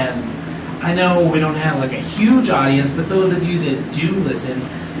 Yeah. And I know we don't have like a huge audience, but those of you that do listen,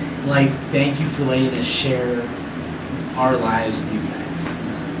 like, thank you for letting us share our lives with you guys.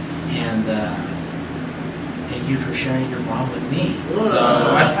 And thank you for sharing your mom with me.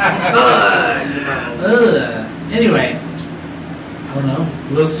 Anyway, I don't know.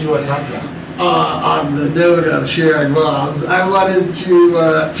 What else do you want to talk about? On the note of sharing moms, I wanted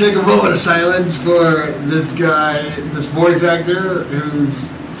to take a moment of silence for this guy, this voice actor who's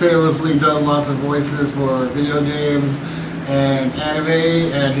famously done lots of voices for video games and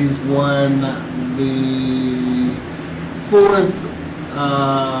anime, and he's won the 4th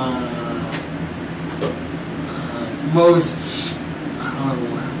most, I don't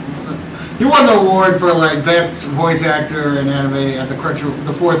know what, he won the award for like best voice actor in anime at the 4th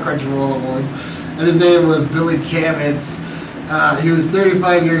Crunchyroll Awards, and his name was Billy Kamitz. He was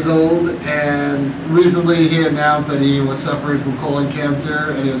 35 years old, and recently he announced that he was suffering from colon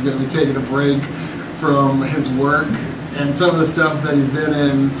cancer, and he was going to be taking a break from his work. And some of the stuff that he's been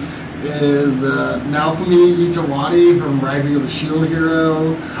in is Naofumi Itawani from Rising of the Shield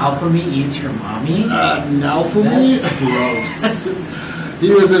Hero. Alchemy Eats Your Mommy? Naofumi? That's gross.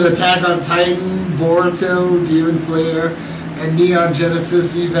 He was in Attack on Titan, Boruto, Demon Slayer, and Neon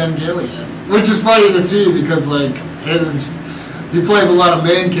Genesis Evangelion. Which is funny to see because, like, he plays a lot of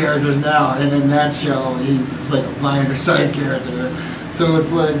main characters now, and in that show, he's just like a minor side character. So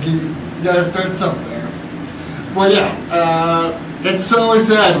it's like, you gotta start somewhere. Well, yeah, it's always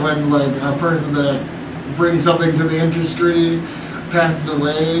sad when, like, a person that brings something to the industry passes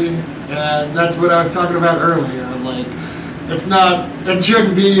away, and that's what I was talking about earlier. Like, it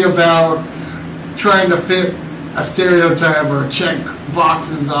shouldn't be about trying to fit a stereotype or check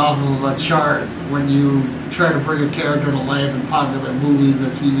boxes off of a chart when you try to bring a character to life in popular movies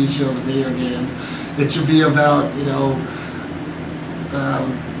or TV shows or video games. It should be about,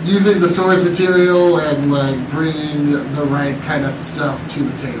 using the source material and like bringing the right kind of stuff to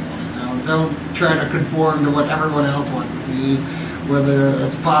the table. Don't try to conform to what everyone else wants to see, whether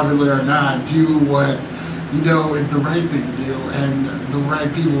it's popular or not. Do what you know is the right thing to do, and the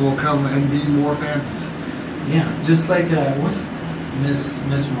right people will come and be more fans of it. Yeah, just like what's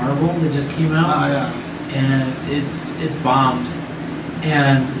Miss Marvel that just came out? Oh yeah, and it's bombed.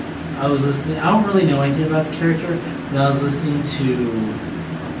 And I was listening. I don't really know anything about the character, but I was listening to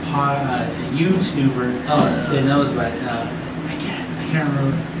a YouTuber that knows about it. I can't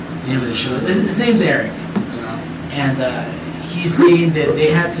remember the name of the show. His name's Eric, and he's saying that they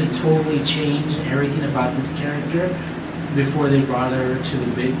had to totally change everything about this character before they brought her to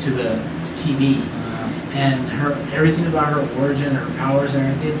TV, and everything about her origin, her powers, and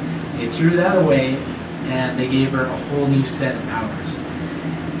everything. They threw that away, and they gave her a whole new set of powers,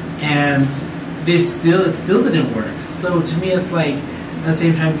 and it still didn't work. So to me, it's like, at the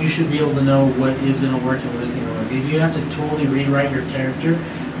same time, you should be able to know what is going to work and what isn't going to work. If you have to totally rewrite your character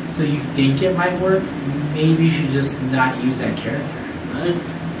so you think it might work, maybe you should just not use that character. nice.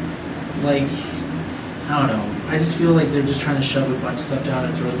 Like, I don't know. I just feel like they're just trying to shove a bunch of stuff down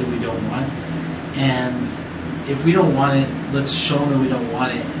our throat that we don't want. And if we don't want it, let's show them that we don't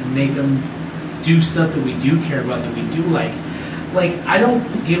want it and make them do stuff that we do care about, that we do like. Like, I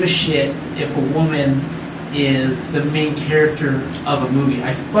don't give a shit if a woman is the main character of a movie.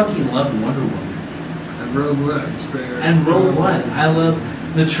 I fucking loved Wonder Woman. And Rogue One's fair. And Rogue One. I love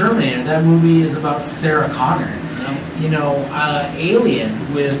The Terminator. That movie is about Sarah Connor. Yeah.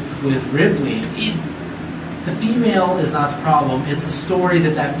 Alien with Ripley. The female is not the problem. It's the story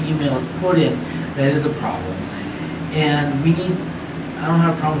that female is put in that is a problem. And I don't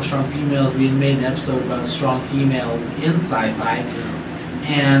have a problem with strong females. We had made an episode about strong females in sci-fi. Yeah.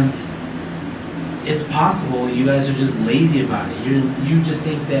 And it's possible you guys are just lazy about it. You just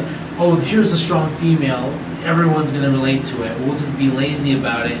think that, oh, here's a strong female, everyone's going to relate to it. We'll just be lazy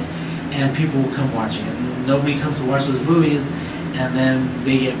about it, and people will come watching it. And nobody comes to watch those movies, and then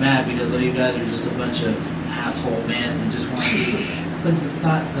they get mad because, oh, you guys are just a bunch of asshole men that just want to see. It's like,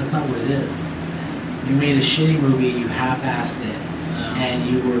 that's not what it is. You made a shitty movie, you half-assed it, and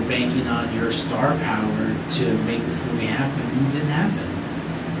you were banking on your star power to make this movie happen, and it didn't happen.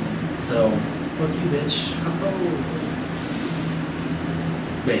 So, fuck you, bitch.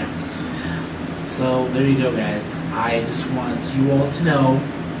 But yeah. So there you go, guys. I just want you all to know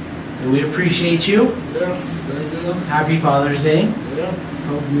that we appreciate you. Yes, thank you. Happy Father's Day. Yeah.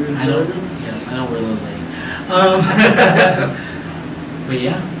 Hope you I know. enjoyed it. Yes, I know we're a little late. But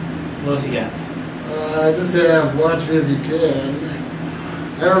yeah, what else you got? I just have watch it if you can.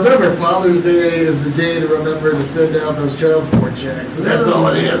 I remember Father's Day is the day to remember to send out those child support checks. That's all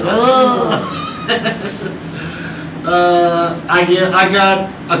it is. I got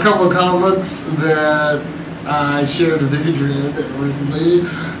a couple of comic books that I shared with Adrian recently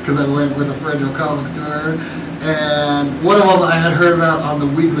because I went with a friend to a comic store, and one of them I had heard about on the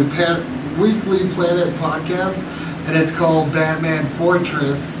Weekly Planet podcast, and it's called Batman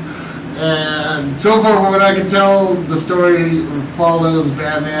Fortress. And so far, from what I can tell, the story follows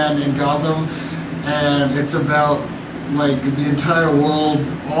Batman in Gotham, and it's about like the entire world,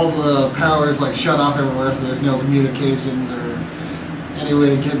 all the powers like shut off everywhere, so there's no communications or any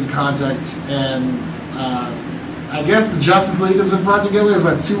way to get in contact. And I guess the Justice League has been brought together,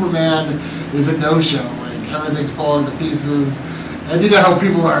 but Superman is a no-show. Like everything's falling to pieces, and you know how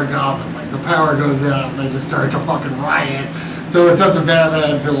people are in Gotham. Like the power goes out, and they just start to fucking riot. So it's up to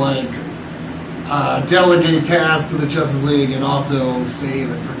Batman to like delegate tasks to the Justice League and also save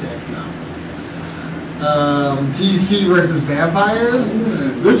and protect Gotham. DC versus vampires.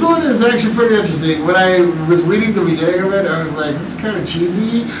 This one is actually pretty interesting. When I was reading the beginning of it, I was like, this is kind of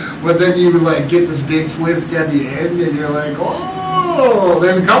cheesy. But then you like get this big twist at the end, and you're like, oh,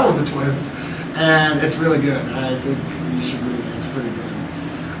 there's a couple of the twists, and it's really good. I think you should read it. It's pretty good.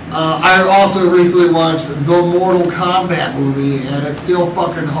 I also recently watched the Mortal Kombat movie, and it still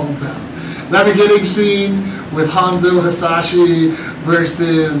fucking holds up. That beginning scene with Hanzo Hasashi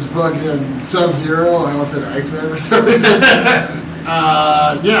versus fucking Sub-Zero, I almost said Iceman for some reason.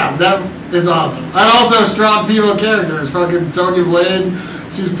 Yeah, that is awesome. And also strong female characters. Fucking Sonya Blade,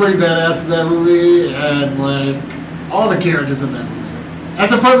 she's pretty badass in that movie, and like all the characters in that movie.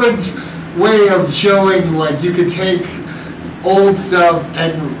 That's a perfect way of showing like you could take old stuff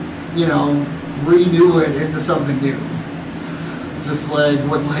and, you know, renew it into something new. Just like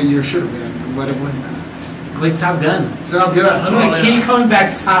what Lightyear should have been, but it was not. Like Top Gun. Top Gun. I'm gonna keep coming back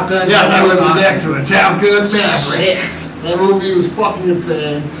to Top Gun. Yeah, that was the awesome. next one. Top Gun Maverick. Shit. That movie was fucking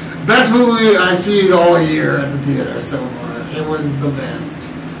insane. Best movie I've seen all year at the theater so far. It was the best.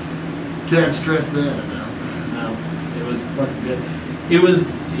 Can't stress that enough. No, it was fucking good. It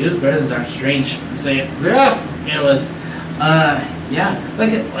was better than Doctor Strange. Say it. Yeah. It was. Yeah,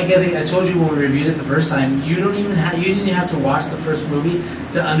 like I think I told you when we reviewed it the first time, you didn't even have to watch the first movie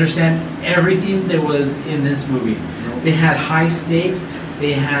to understand everything that was in this movie. Nope. They had high stakes.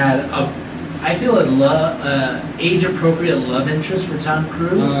 They had I feel age appropriate love interest for Tom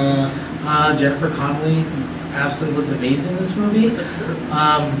Cruise. Jennifer Connelly absolutely looked amazing in this movie.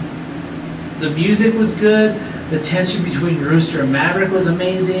 The music was good. The tension between Rooster and Maverick was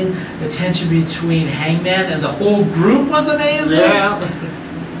amazing. The tension between Hangman and the whole group was amazing. Yeah.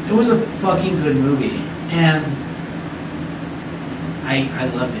 It was a fucking good movie. And I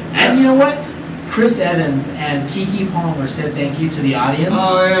loved it. And you know what? Chris Evans and Keke Palmer said thank you to the audience.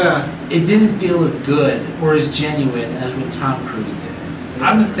 Oh, yeah. It didn't feel as good or as genuine as when Tom Cruise did.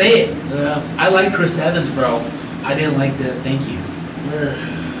 I'm just saying. Yeah. I like Chris Evans, bro. I didn't like the thank you.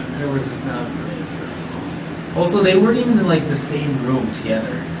 It was just not great. Also, they weren't even in like the same room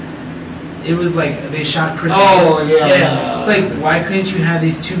together. It was like they shot Chris Evans. Oh, yeah. It's like, why couldn't you have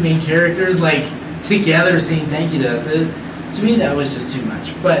these two main characters like together saying thank you to us? To me, that was just too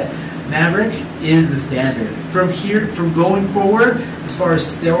much. But Maverick is the standard from going forward, as far as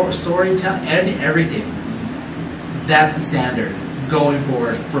storytelling and everything. That's the standard going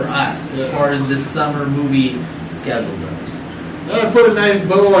forward for us as far as this summer movie schedule goes. I put a nice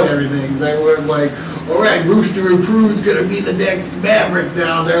bow on everything. They were like, all right, Rooster and Prude's going to be the next Maverick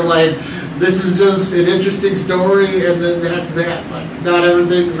now. They're like, this is just an interesting story, and then that's that. Like, not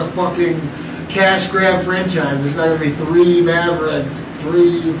everything's a fucking cash grab franchise. There's not going to be 3 Mavericks,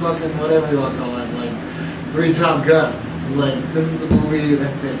 3 fucking whatever you want to call it, like 3 Top Guns. It's like, this is the movie,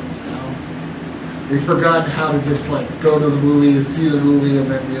 that's it, you know? We've forgotten how to just, like, go to the movie and see the movie, and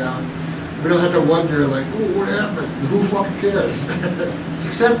then, you know, we don't have to wonder, like, oh, what happened? Who fucking cares?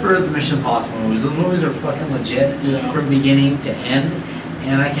 Except for the Mission Impossible movies. Those movies are fucking legit from beginning to end,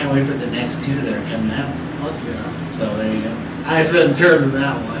 and I can't wait for the next 2 that are coming out. Fuck yeah. So there you go. I just read in terms of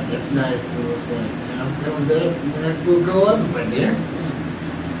that one. It's nice. So it's like, you know, that was that. And then we'll go on with it. Yeah.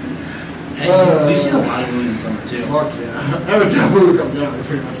 And we've seen a lot of movies this summer, too. Fuck yeah. Every time a movie comes out, we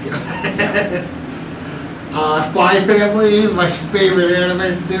pretty much go. Spy Family, my favorite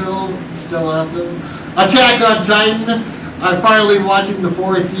anime still awesome. Attack on Titan, I'm finally watching the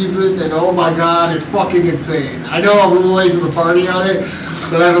 4th season, and oh my god, it's fucking insane. I know I'm a little late to the party on it,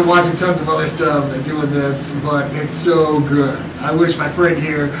 But I've been watching tons of other stuff and doing this, but it's so good. I wish my friend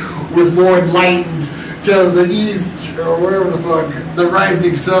here was more enlightened to the East, or wherever the fuck, the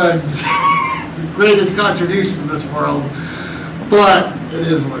rising sun's greatest contribution to this world. But it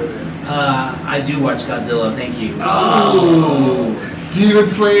is what it is. I do watch Godzilla, thank you. Oh! Demon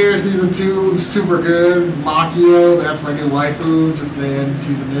Slayer Season 2, super good. Makio, that's my new waifu, just saying,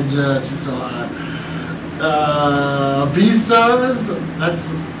 she's a ninja, she's so hot. Beastars,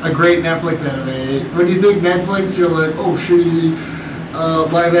 that's a great Netflix anime. When you think Netflix, you're like, oh, shitty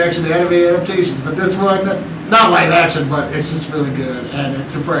live action anime adaptations. But this one, not live action, but it's just really good, and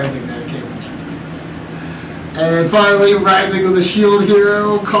it's surprising that it came from Netflix. And then finally, Rising of the Shield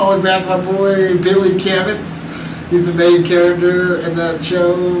Hero, calling back my boy Billy Kravitz. He's the main character in that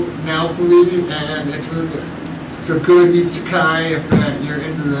show now for me, and it's really good. It's a good isekai if you're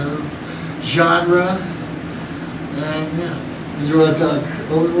into those genre. And yeah, did you want to talk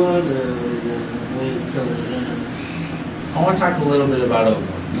Obi-Wan, or are we going to wait until the end? I want to talk a little bit about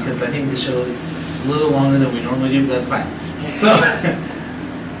Obi-Wan, because I think the show is a little longer than we normally do, but that's fine. So,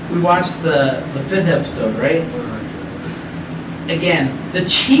 we watched the 5th episode, right? Again, the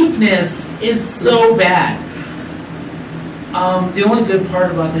cheapness is so bad. The only good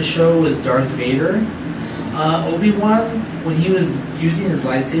part about this show was Darth Vader. Obi-Wan, when he was using his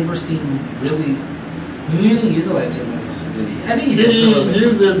lightsaber, seemed really... He didn't use a lightsaber much, did he? I think he did for a little bit. He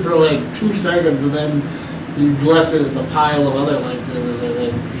used it for like 2 seconds, and then he left it in the pile of other lightsabers, I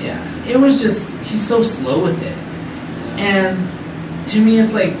think. Yeah. It was just... He's so slow with it. And to me,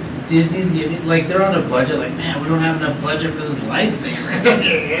 it's like Disney's giving... Like, they're on a budget. Like, man, we don't have enough budget for this lightsaber.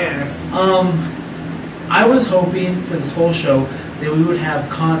 Yes. I was hoping for this whole show that we would have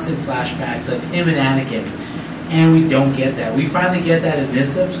constant flashbacks of him and Anakin, and we don't get that. We finally get that in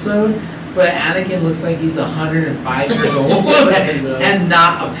this episode, but Anakin looks like he's 105 years old and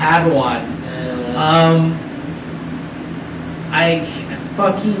not a Padawan. I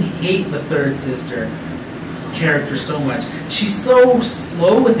fucking hate the third sister character so much. She's so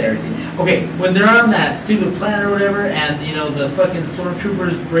slow with everything. Okay, when they're on that stupid planet or whatever, and you know the fucking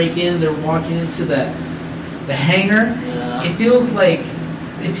stormtroopers break in, they're walking into the hangar, it feels like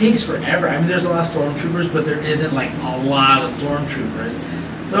it takes forever. I mean, there's a lot of stormtroopers, but there isn't like a lot of stormtroopers.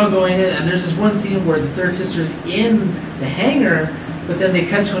 They're all going in, and there's this one scene where the third sister's in the hangar, but then they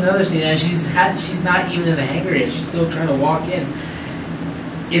cut to another scene, and she's not even in the hangar yet. She's still trying to walk in.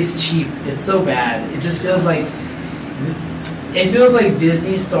 It's cheap. It's so bad. It just feels like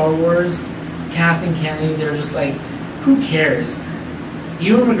Disney, Star Wars, Kathleen Kennedy. They're just like, who cares?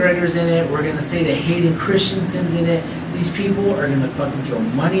 Ewan McGregor's in it. We're going to say that Hayden Christensen's in it. These people are going to fucking throw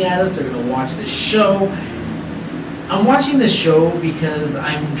money at us. They're going to watch this show. I'm watching this show because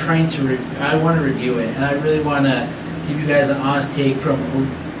I'm trying to... I want to review it. And I really want to give you guys an honest take from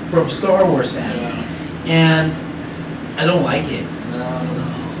Star Wars fans. Yeah. And I don't like it.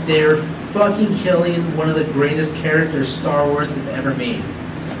 No. They're fucking killing one of the greatest characters Star Wars has ever made.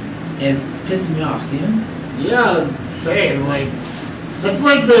 And it's pissing me off, Steven. Yeah, same. Like... It's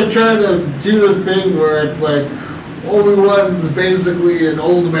like they're trying to do this thing where it's like Obi-Wan's basically an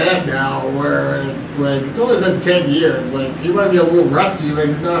old man now, where it's like it's only been 10 years. Like he might be a little rusty, but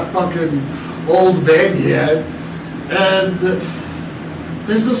he's not fucking old Ben yet. And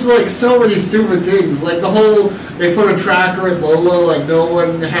there's just like so many stupid things. Like the whole they put a tracker in Lola, like no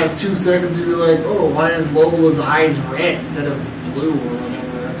one has 2 seconds to be like, oh, why is Lola's eyes red instead of blue or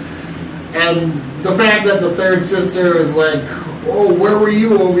whatever? And the fact that the third sister is like, oh, where were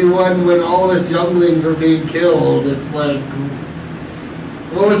you, Obi-Wan, when all of us younglings were being killed? It's like,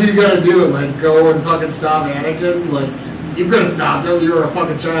 what was he gonna do? Like, go and fucking stop Anakin? Like, you could have stopped him. You were a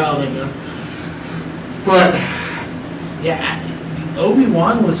fucking child, I guess. But yeah,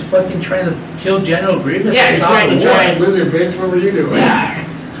 Obi-Wan was fucking trying to kill General Grievous. Yeah, he's trying to giant lizard bitch. What were you doing? Yeah,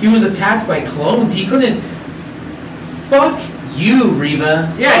 he was attacked by clones. He couldn't. Fuck you,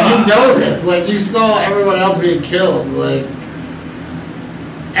 Reva. Yeah, you know this. Like, you saw everyone else being killed. Like.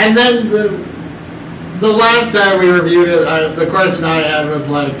 And then the last time we reviewed it, the question I had was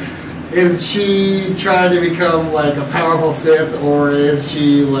like, is she trying to become like a powerful Sith, or is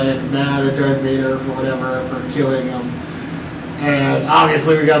she like mad at Darth Vader for whatever, for killing him? And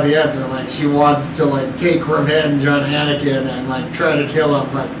obviously we got the answer. Like, she wants to like take revenge on Anakin and like try to kill him,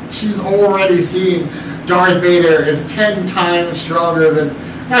 but she's already seen Darth Vader is 10 times stronger than.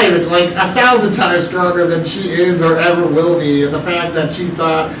 Not even, like, 1,000 times stronger than she is or ever will be. And the fact that she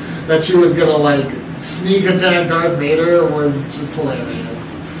thought that she was gonna, like, sneak attack Darth Vader was just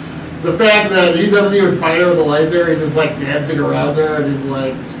hilarious. The fact that he doesn't even fight her with a lightsaber, he's just, like, dancing around her, and he's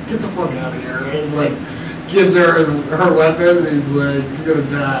like, get the fuck out of here. And, like, gives her her weapon, and he's like, "You're gonna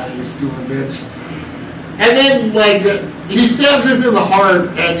die, you stupid bitch." And then, like, he stabs her through the heart,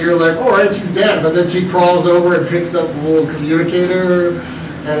 and you're like, "All right, she's dead." But then she crawls over and picks up the little communicator,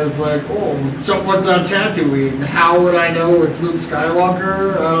 and is like, "Oh, someone's on Tatooine. How would I know it's Luke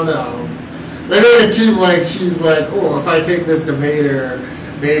Skywalker? I don't know." They made it seem like she's like, "Oh, if I take this to Vader,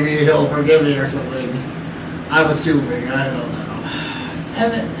 maybe he'll forgive me or something." I'm assuming. I don't know.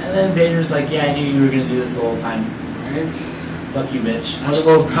 And then Vader's like, "Yeah, I knew you were gonna do this the whole time. Right? Fuck you, bitch." I'm the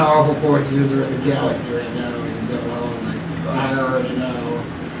most powerful force user in the galaxy right now. You don't know. Like, I already know.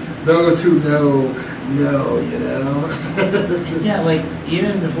 Those who know, you know? Yeah, like,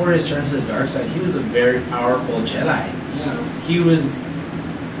 even before his turn to the dark side, he was a very powerful Jedi. Yeah. He was,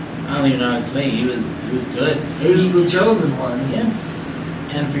 I don't even know how to explain, he was good. He's the chosen one. Yeah.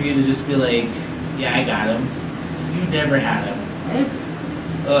 And for you to just be like, "Yeah, I got him." You never had him. Right?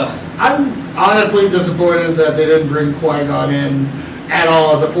 Ugh. I'm honestly disappointed that they didn't bring Qui-Gon in at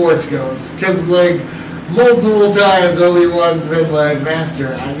all as a Force Ghost. Because, like, multiple times Obi-Wan's been like,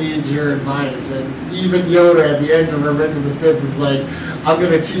 "Master, I need your advice." And even Yoda at the end of Revenge of the Sith is like, "I'm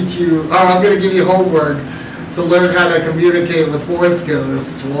going to teach you, or I'm going to give you homework to learn how to communicate with Force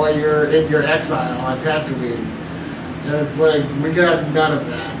Ghosts while you're in your exile on Tatooine." And it's like, we got none of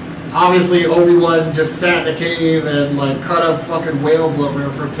that. Obviously, Obi-Wan just sat in a cave and, like, cut up fucking whale blubber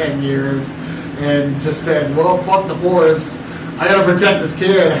for 10 years and just said, "Well, fuck the Force. I gotta protect this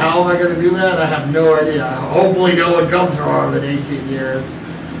kid. How am I gonna do that? I have no idea. Hopefully no one comes for him in 18 years.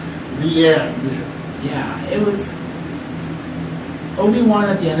 The end." Yeah, it was... Obi-Wan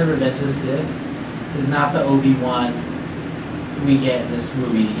at the end of Revenge of the Sith is not the Obi-Wan we get in this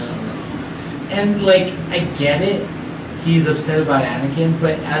movie. And, like, I get it. He's upset about Anakin,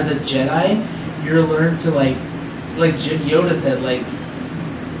 but as a Jedi, you're learned to, like Yoda said, like,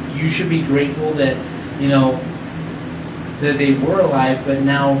 you should be grateful that, you know, that they were alive, but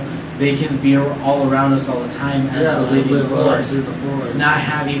now they can be all around us all the time as the living Force, not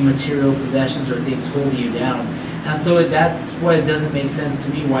having material possessions or things holding you down. And so that's why it doesn't make sense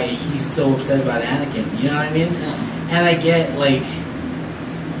to me why he's so upset about Anakin. You know what I mean? Yeah. And I get, like,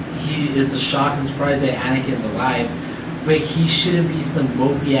 it's a shock and surprise that Anakin's alive, but he shouldn't be some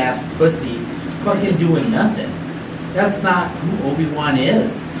mopey ass pussy fucking doing nothing. That's not who Obi-Wan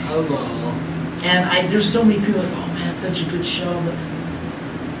is. Hello. And there's so many people like, "Oh man, it's such a good show." But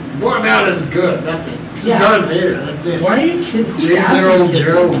what about it is good? Nothing. It's Darth Vader. That's it. Why are you kidding? James Earl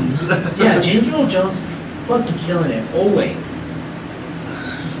Jones. Yeah, James Earl Jones, fucking killing it always.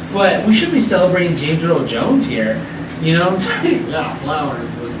 But we should be celebrating James Earl Jones here. You know what I'm saying? Yeah,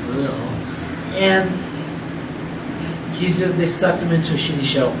 flowers, like, for real. And they sucked him into a shitty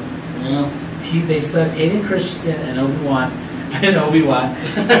show. Yeah. They sucked Hayden Christensen and Obi-Wan and Ewan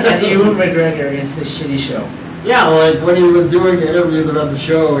McGregor into a shitty show. Yeah, like when he was doing interviews about the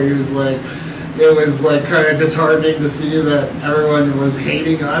show, he was like, it was like kind of disheartening to see that everyone was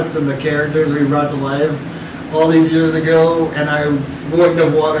hating us and the characters we brought to life all these years ago, and I wouldn't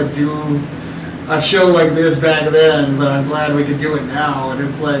have wanted to do a show like this back then, but I'm glad we could do it now. And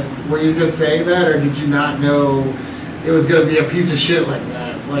it's like, were you just saying that, or did you not know it was going to be a piece of shit like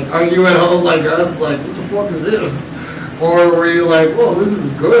that? Like, are you at home like us, like, what the fuck is this? Or were you like, "Whoa, this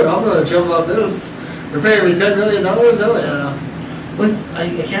is good, I'm going to jump on this. They're paying me $10 million? Hell yeah." But I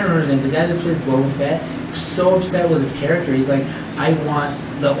can't remember his name. The guy that plays Boba Fett was so upset with his character. He's like, "I want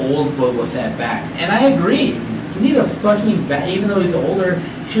the old Boba Fett back." And I agree. We need a fucking bat. Even though he's older,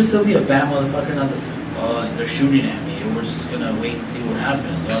 he should still be a bad motherfucker. Not they're shooting at me. We're just going to wait and see what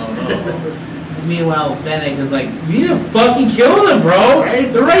happens. I don't know. Meanwhile, Fennec is like, "You need to fucking kill them, bro.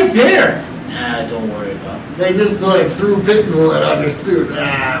 Right? They're right there." Nah, don't worry about it. They just like threw pig's blood on their suit.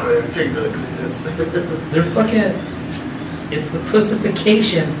 We're taking to the cleanest. They're fucking... It's the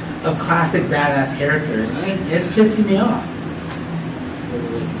pussification of classic badass characters. Nice. It's pissing me off.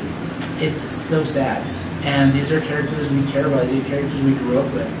 Doesn't make any sense. It's so sad. And these are characters we care about. These are characters we grew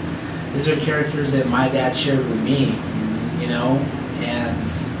up with. These are characters that my dad shared with me, you know? And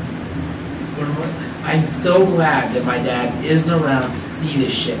I'm so glad that my dad isn't around to see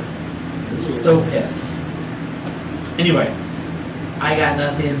this shit. I'm so pissed. Anyway, I got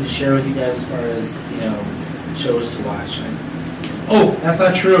nothing to share with you guys as far as, you know, shows to watch. Oh, that's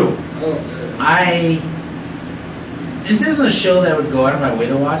not true. This isn't a show that I would go out of my way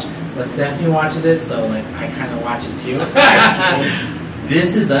to watch, but Stephanie watches it, so like I kind of watch it too.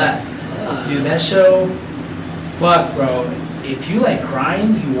 This Is Us, dude. That show, fuck, bro. If you like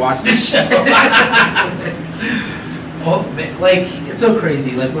crying, you watch this show. Oh, man, like it's so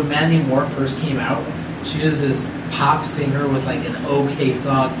crazy. Like when Mandy Moore first came out, she was this pop singer with like an okay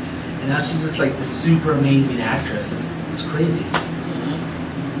song, and now she's just like this super amazing actress. It's crazy.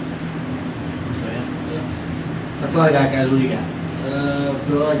 So yeah, that's all I got, guys. What do you got? That's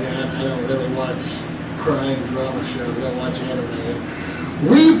all I got. I don't really watch crime drama shows. I don't watch anime.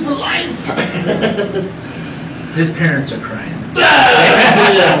 Weed for life. His parents are crying. So.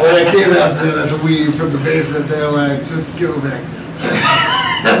 Yeah, when I came out to them as a weed from the basement, they were like, "Just go back there."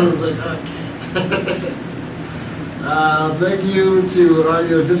 I was like, "Okay." Thank you to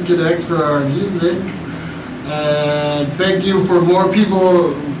Audio Disconnect for our music. And thank you for more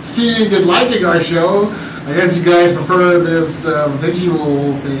people seeing and liking our show. I guess you guys prefer this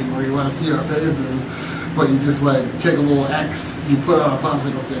visual thing where you want to see our faces, but you just like take a little X, you put it on a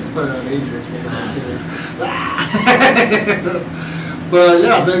popsicle stick, and put it on Adrian's face. I'm serious. But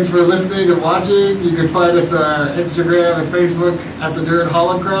yeah, thanks for listening and watching. You can find us on Instagram and Facebook at the Nerd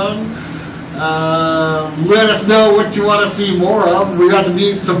Holocron. Let us know what you want to see more of. We got to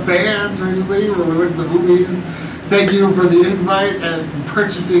meet some fans recently when we went to the movies. Thank you for the invite and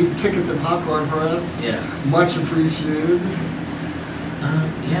purchasing tickets and popcorn for us. Yes. Much appreciated.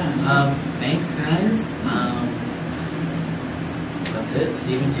 Thanks, guys. That's it.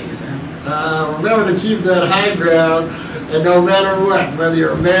 Steven, take us out. Remember to keep that high ground, and no matter what, whether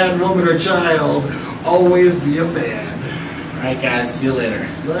you're a man, woman, or child, always be a man. All right, guys. See you later.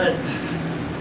 Bye.